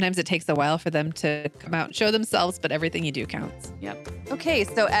 And sometimes it takes a while for them to come out and show themselves, but everything you do counts. Yep. Okay,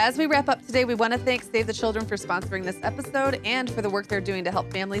 so as we wrap up today, we want to thank Save the Children for sponsoring this episode and for the work they're doing to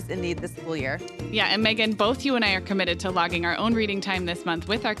help families in need this school year. Yeah, and Megan, both you and I are committed to logging our own reading time this month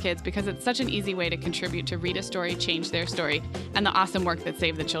with our kids, because it's such an easy way to contribute to Read a Story, Change Their Story, and the awesome work that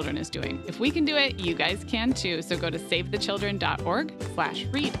Save the Children is doing. If we can do it, you guys can too. So go to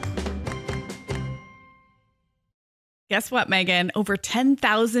savethechildren.org/read. Guess what, Megan? Over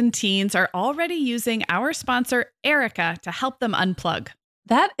 10,000 teens are already using our sponsor, Erica, to help them unplug.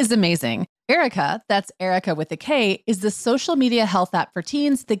 That is amazing. Erica, that's Erica with a K, is the social media health app for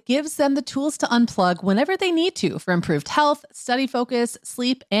teens that gives them the tools to unplug whenever they need to for improved health, study focus,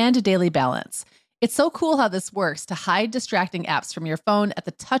 sleep, and daily balance. It's so cool how this works to hide distracting apps from your phone at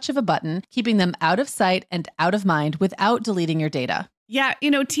the touch of a button, keeping them out of sight and out of mind without deleting your data. Yeah,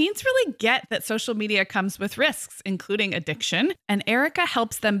 teens really get that social media comes with risks, including addiction, and Erica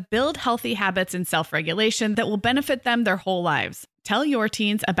helps them build healthy habits and self-regulation that will benefit them their whole lives. Tell your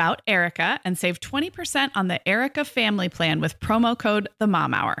teens about Erica and save 20% on the Erica family plan with promo code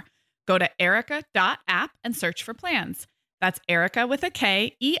TheMomHour. Go to erica.app and search for plans. That's Erica with a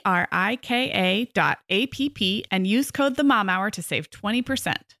K, ERIKA.app, and use code TheMomHour to save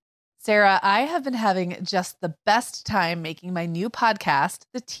 20%. Sarah, I have been having just the best time making my new podcast,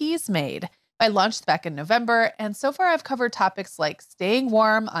 The Teas Made. I launched back in November, and so far I've covered topics like staying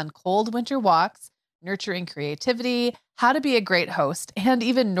warm on cold winter walks, nurturing creativity, how to be a great host, and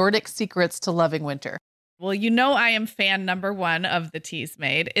even Nordic secrets to loving winter. Well, I am fan number one of The Teas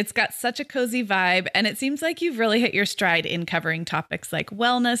Made. It's got such a cozy vibe, and it seems like you've really hit your stride in covering topics like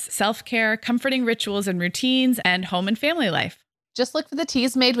wellness, self-care, comforting rituals and routines, and home and family life. Just look for The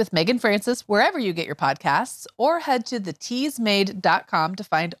Teas Made with Megan Francis wherever you get your podcasts, or head to theteasmade.com to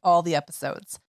find all the episodes.